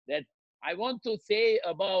that I want to say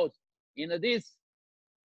about in this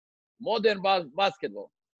modern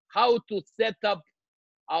basketball, how to set up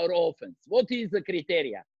our offense. What is the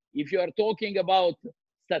criteria? If you are talking about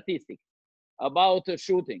statistics, about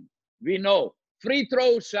shooting, we know free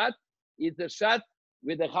throw shot is a shot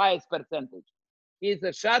with the highest percentage. It's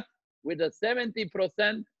a shot with a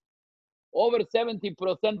 70%, over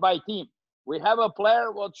 70% by team. We have a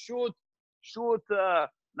player what shoot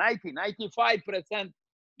 95%,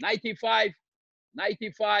 95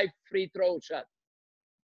 free throw shot.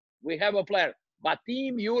 We have a player, but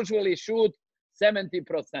team usually shoot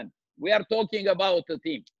 70%. We are talking about a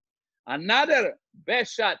team. Another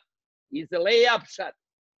best shot is a layup shot.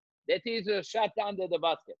 That is a shot under the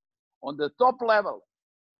basket. On the top level,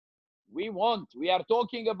 we are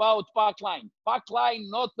talking about puck line. Puck line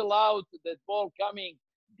not allowed the ball coming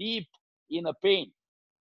deep in a paint.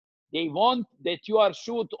 They want that you are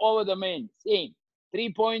shoot over the main. Same,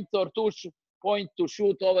 3 points or 2 points to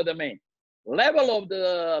shoot over the main. Level of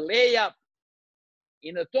the layup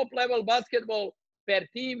in a top level basketball per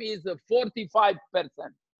team is 45%.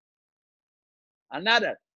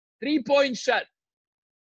 Another 3-point shot.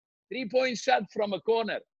 3-point shot from a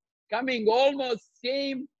corner, coming almost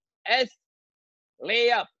same as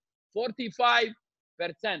layup, 45%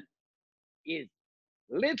 is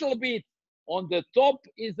little bit on the top,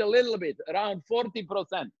 is a little bit around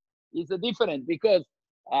 40% is a different, because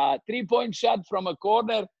 3-point shot from a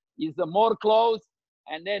corner is more close,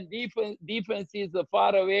 and then defense is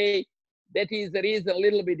far away. That is the reason a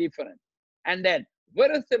little bit different. And then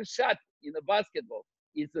versatile shot in the basketball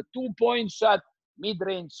is a 2-point shot,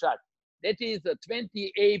 mid-range shot. That is a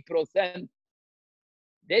 28%.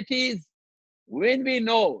 That is when we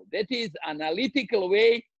know, that is analytical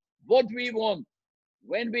way what we want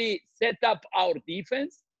when we set up our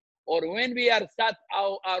defense, or when we are set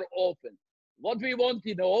our offense. What we want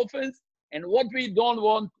in the offense and what we don't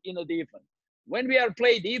want in the defense. When we are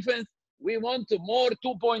play defense, we want more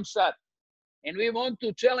 2-point shot, and we want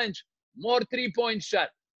to challenge more 3-point shot,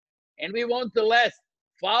 and we want less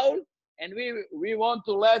foul, and we want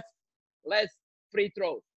to less free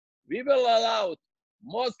throws. We will allow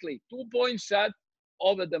mostly 2-point shot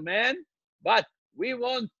over the man, but we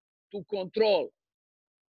want to control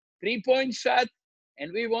 3-point shot,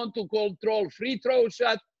 and we want to control free throw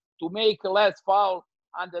shot to make less foul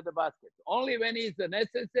under the basket. Only when it's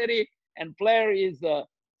necessary and player is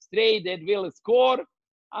straight that will score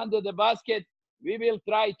under the basket, we will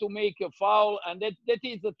try to make a foul, and that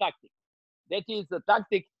is the tactic. That is the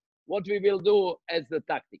tactic, what we will do as the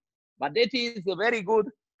tactic. But that is a very good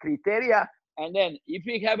criteria. And then if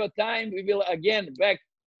we have a time, we will again back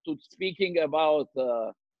to speaking about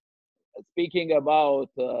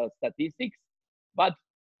statistics. But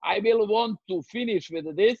I will want to finish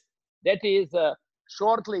with this. That is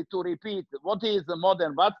shortly to repeat what is the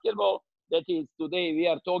modern basketball. That is today we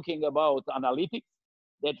are talking about analytics,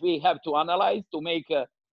 that we have to analyze to make a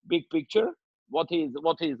big picture. What is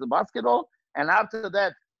the basketball? And after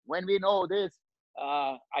that, when we know this,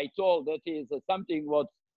 I told that is something what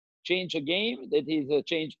change a game, that is a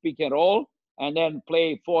change pick and roll, and then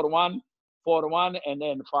play 4-1, and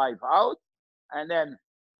then 5 out. And then,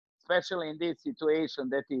 especially in this situation,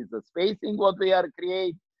 that is the spacing what we are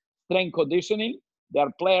create, strength conditioning.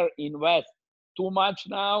 Their player invest too much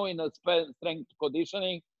now in a strength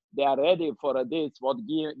conditioning. They are ready for this, what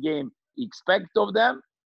game expect of them.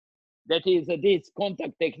 That is this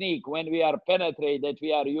contact technique. When we are penetrate, that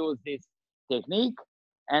we are use this technique,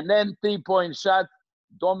 and then 3-point shot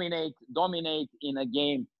dominate in a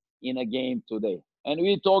game today. And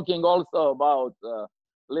we're talking also about a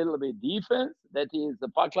little bit defense. That is the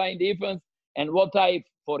puck line defense. And what I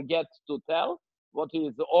forget to tell, what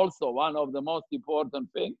is also one of the most important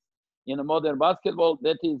things in a modern basketball,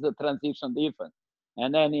 that is the transition defense.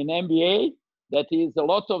 And then in NBA, that is a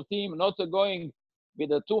lot of team not going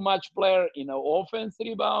with a too much player in an offense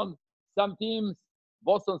rebound. Some teams,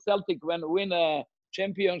 Boston Celtics, when win a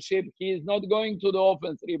championship, he is not going to the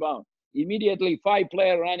offense rebound. Immediately 5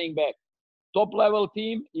 player running back. Top level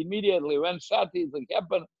team, immediately when shot is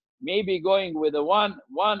happen, maybe going with a one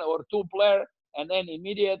or 2 player, and then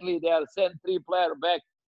immediately they are sent 3 player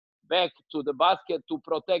back to the basket to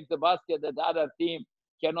protect the basket, that other team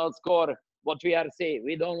cannot score. What we are saying,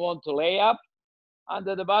 we don't want to lay up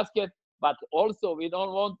under the basket, but also we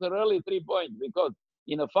don't want to really 3-point, because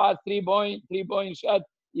in a fast 3-point shot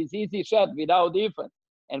is easy shot without defense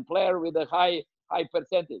and player with a high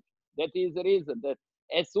percentage. That is the reason that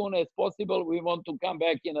as soon as possible we want to come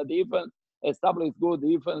back in a defense, establish good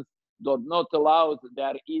defense, do not allow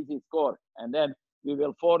their easy score, and then we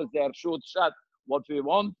will force their shoot shot what we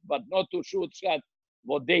want, but not to shoot shot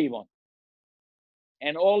what they want.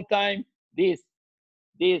 And all time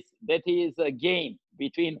that is a game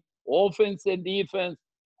between offense and defense,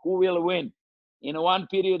 who will win. In one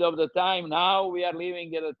period of the time, now we are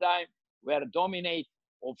living at a time where dominate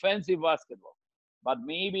offensive basketball, but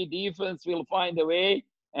maybe defense will find a way.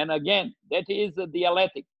 And again, that is a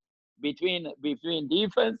dialectic between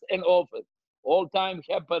defense and offense. All time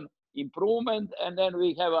happen improvement, and then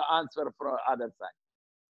we have an answer from other side.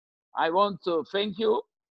 I want to thank you,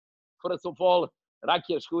 first of all,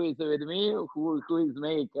 Rakesh, who is with me, who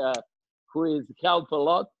is help a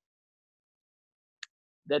lot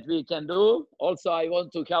that we can do. Also, I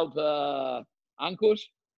want to help Ankush,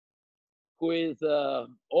 who is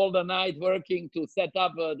all the night working to set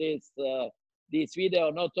up this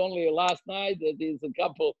video. Not only last night, it is a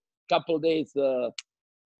couple days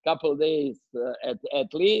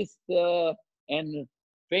at least. And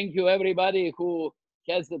thank you everybody who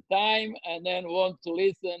has the time and then want to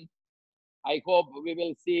listen. I hope we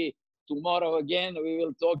will see tomorrow again. We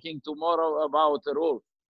will talking tomorrow about the rules,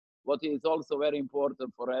 what is also very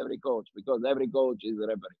important for every coach, because every coach is a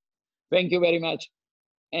referee. Thank you very much.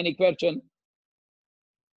 Any question?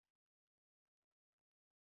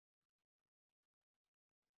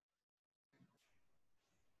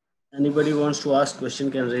 Anybody wants to ask question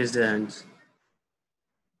can raise their hands.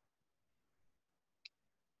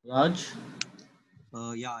 Raj?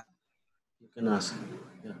 Yeah. You can ask.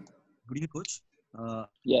 Yeah. Good evening, coach.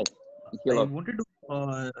 Yes. I wanted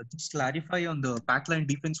to just clarify on the backline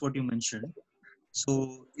defense what you mentioned.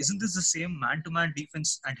 So isn't this the same man-to-man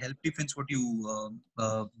defense and help defense what you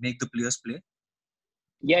make the players play?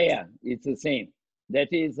 Yeah, it's the same.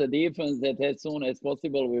 That is a defense that as soon as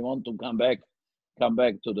possible we want to come back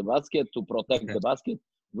to the basket to protect the basket.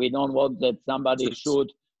 We don't want that somebody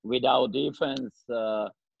shoot without defense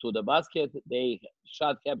to the basket. They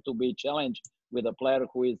shot have to be challenged with a player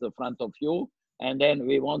who is in front of you, and then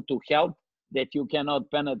we want to help that you cannot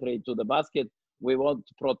penetrate to the basket. We want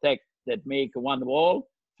to protect that, make one wall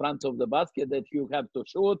front of the basket that you have to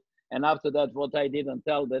shoot. And after that, what I didn't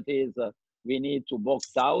tell, that is we need to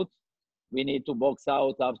box out. We need to box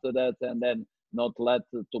out after that, and then not let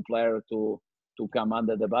the player to come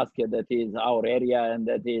under the basket. That is our area, and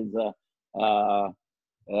that is a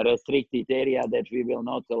restricted area that we will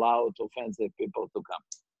not allow offensive people to come.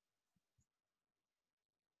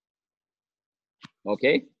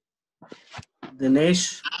 Okay.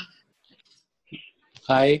 Dinesh?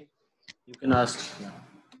 Hi. You can ask. Yeah.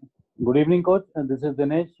 Good evening, coach. And this is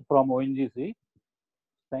Dinesh from ONGC.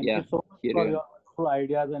 Thank you so much for your wonderful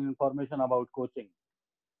ideas and information about coaching.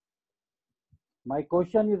 My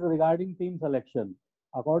question is regarding team selection.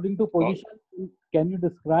 According to position, can you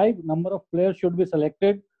describe number of players should be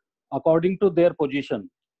selected according to their position?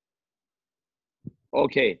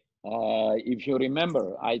 Okay. If you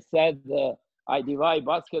remember, I said I divide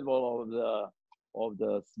basketball of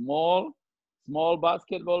the small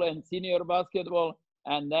basketball and senior basketball,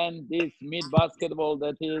 and then this mid basketball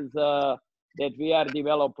that is that we are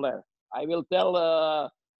developed player. I will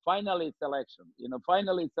tell finally selection. In a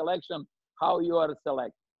finally selection, how you are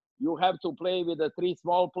select. You have to play with a 3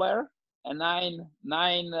 small player and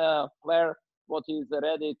nine player what is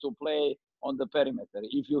ready to play on the perimeter.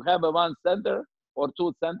 If you have a 1 center or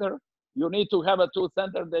 2 center, you need to have a 2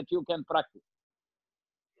 center that you can practice.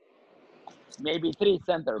 Maybe 3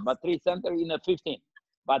 center, but 3 center in a 15.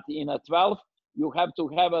 But in a 12, you have to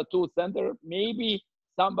have a 2 center. Maybe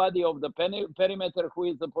somebody of the perimeter who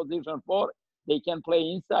is the position 4, they can play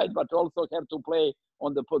inside, but also have to play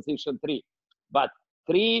on the position 3. But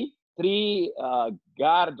three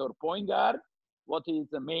guard or point guard, what is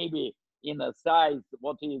maybe in a size,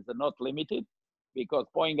 what is not limited, because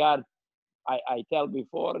point guard, I tell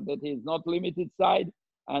before that is not limited side,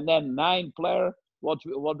 and then 9 player, what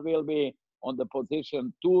will be on the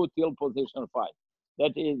position 2 till position 5.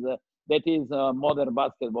 That is modern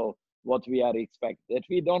basketball. What we are expecting, that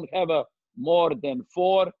we don't have a more than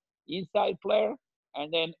 4 inside player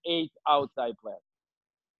and then 8 outside player.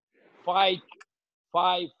 5,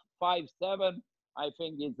 7, I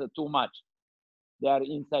think is too much. They are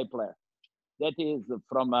inside player. That is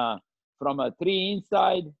from a 3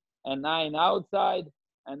 inside and 9 outside.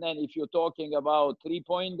 And then if you're talking about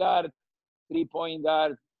 3-point guard,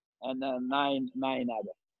 and 9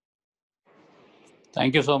 other.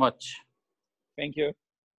 Thank you so much. Thank you.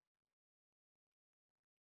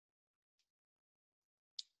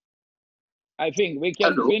 I think we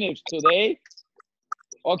can finish today.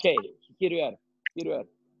 Okay, here we are.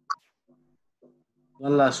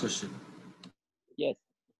 One last question. Yes.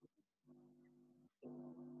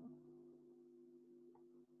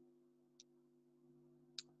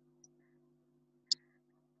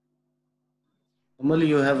 Kamal,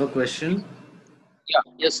 you have a question? Yeah,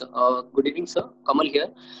 yes. Good evening, sir. Kamal here.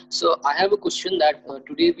 So I have a question that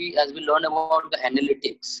today as we learn about the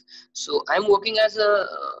analytics. So I'm working as a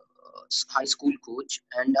high school coach,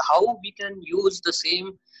 and how we can use the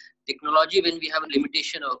same technology when we have a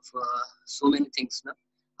limitation of so many things. No?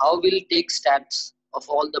 How we'll take stats of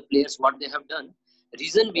all the players, what they have done.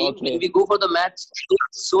 Reason being, when we go for the maths,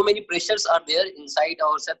 so many pressures are there inside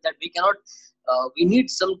ourselves that we cannot. We need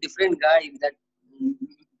some different guy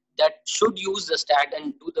that should use the stat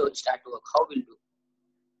and do the stat work. How will do?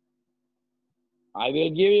 I will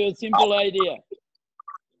give you a simple idea.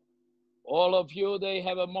 All of you, they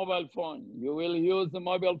have a mobile phone. You will use the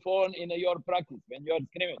mobile phone in your practice when you are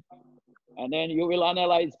scrimmage. And then you will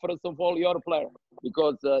analyze, first of all, your player.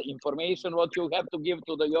 Because information what you have to give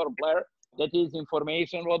to your player, that is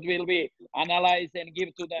information what will be analyzed and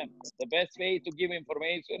give to them. The best way to give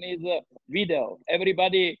information is video.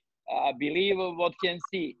 Everybody believe what can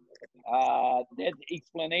see. That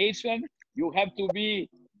explanation, you have to be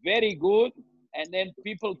very good, and then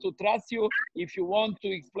people to trust you. If you want to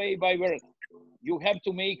explain by word, you have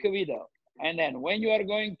to make a video. And then when you are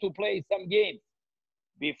going to play some games,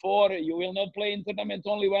 before you will not play in tournament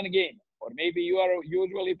only 1 game, or maybe you are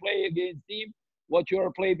usually play against team what you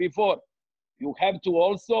are play before. You have to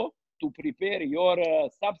also to prepare your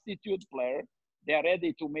substitute player. They are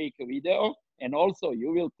ready to make a video, and also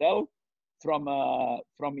you will tell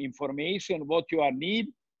from information what you are need,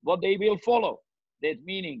 what they will follow. That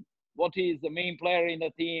meaning, what is the main player in the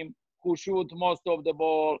team, who shoot most of the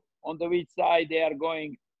ball, on the which side they are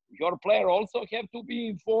going. Your player also have to be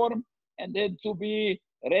informed, and then to be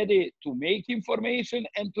ready to make information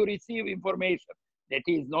and to receive information. That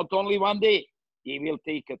is not only 1 day. It will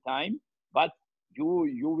take a time, but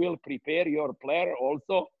you will prepare your player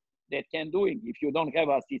also that can do it. If you don't have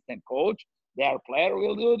assistant coach, their player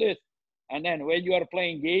will do this. And then when you are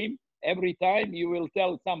playing game, every time you will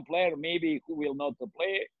tell some player maybe who will not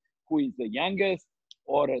play, who is the youngest,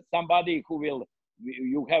 or somebody who will,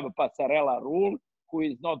 you have a Passarella rule, who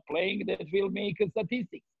is not playing, that will make a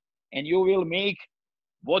statistics. And you will make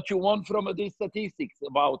what you want from these statistics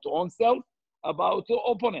about own self, about the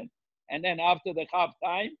opponent. And then after the half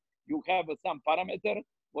time, you have some parameter,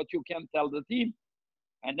 what you can tell the team.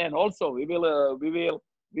 And then also we will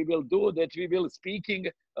do that. We will speaking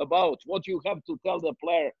about what you have to tell the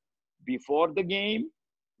player before the game,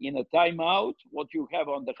 in a timeout, what you have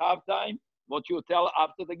on the halftime, what you tell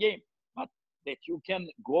after the game. But that you can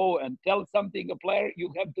go and tell something a player,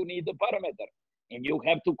 you have to need a parameter, and you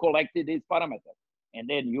have to collect this parameter. And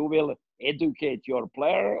then you will educate your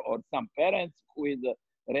player or some parents who is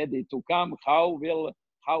ready to come, how will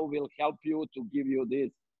help you to give you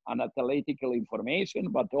this analytical information,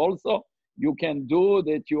 but also you can do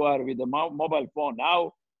that you are with the mobile phone.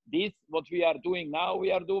 Now, this, what we are doing now,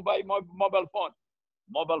 we are doing by mobile phone.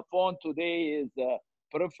 Mobile phone today is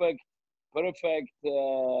perfect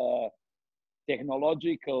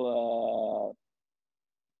technological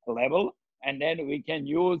level, and then we can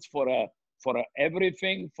use for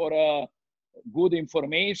everything, for good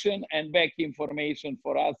information and back information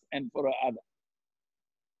for us and for others.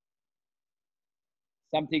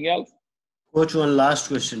 Something else? Coach, one last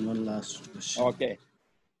question. Okay.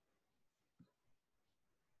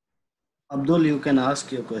 Abdul, you can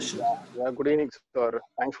ask your question. Yeah, good evening, sir.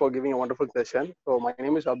 Thanks for giving a wonderful session. So my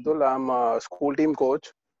name is Abdul. I'm a school team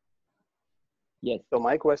coach. Yes. So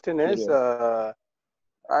my question is, I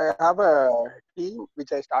have a team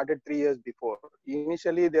which I started 3 years before.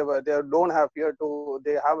 Initially, they don't have fear to.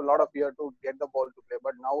 They have a lot of fear to get the ball to play.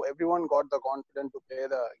 But now everyone got the confidence to play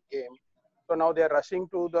the game. So now they are rushing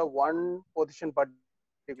to the one position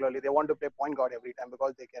particularly. They want to play point guard every time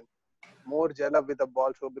because they can more gel up with the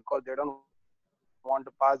ball. So because they don't want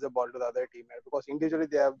to pass the ball to the other teammate, because individually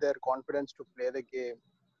they have their confidence to play the game.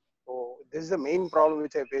 So this is the main problem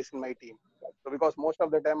which I face in my team. So because most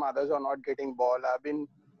of the time others are not getting ball, I've been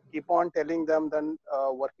keep on telling them, then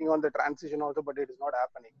working on the transition also, but it is not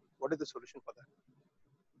happening. What is the solution for that?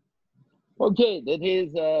 Okay, that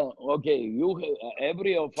is okay.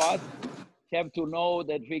 Every of us have to know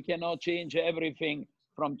that we cannot change everything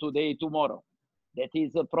from today to tomorrow. That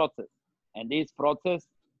is a process, and this process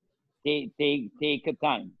take a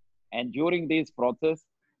time. And during this process,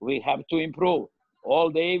 we have to improve. All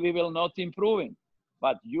day we will not improving,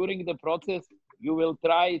 but during the process, you will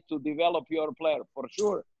try to develop your player. For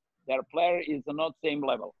sure, their player is not same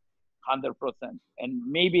level, 100%, and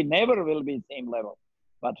maybe never will be same level.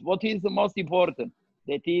 But what is the most important?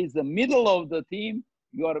 That is the middle of the team.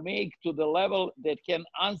 You are make to the level that can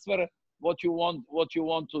answer what you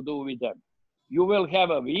want to do with them. You will have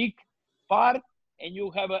a weak part and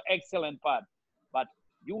you have an excellent part, but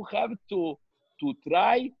you have to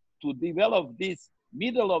try to develop this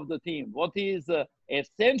middle of the team. What is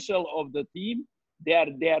essential of the team, they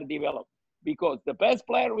are developed, because the best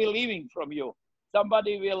player will leaving from you.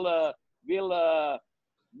 Somebody will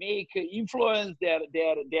make influence their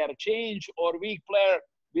change, or weak player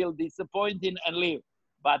will disappoint in and leave.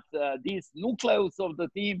 But this nucleus of the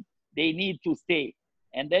team, they need to stay.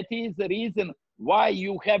 And that is the reason why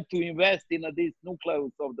you have to invest in this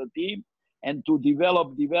nucleus of the team and to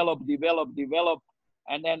develop.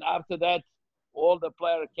 And then after that, all the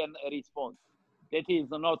player can respond. That is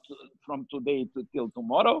not from today till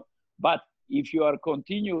tomorrow, but if you are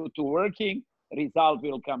continue to working, result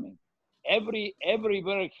will come in. Every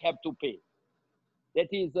work have to pay. That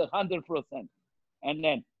is 100%. And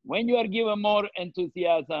then when you are given more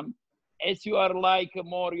enthusiasm, as you are like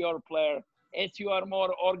more your player, as you are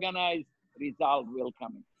more organized, result will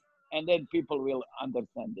come in. And then people will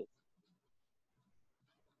understand it.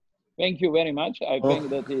 Thank you very much. I think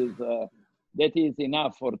that is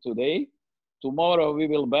enough for today. Tomorrow we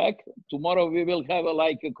will back. Tomorrow we will have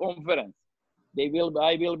a conference.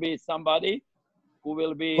 I will be somebody who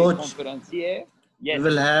will be conferencier. Yes. We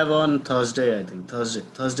will have on Thursday, I think.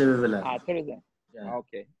 Thursday we will have. Thursday. Yeah.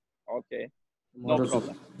 Okay. No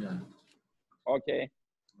problem. Yeah. Okay.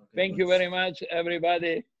 Thank you very much,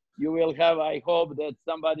 everybody. You will have, I hope that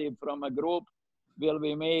somebody from a group will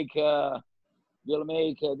make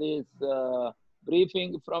this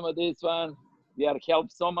briefing from this one. We are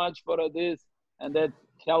helped so much for this, and that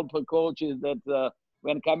help coaches that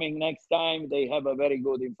when coming next time, they have a very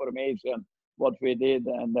good information what we did.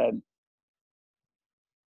 And then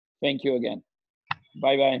thank you again.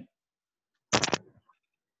 Bye-bye.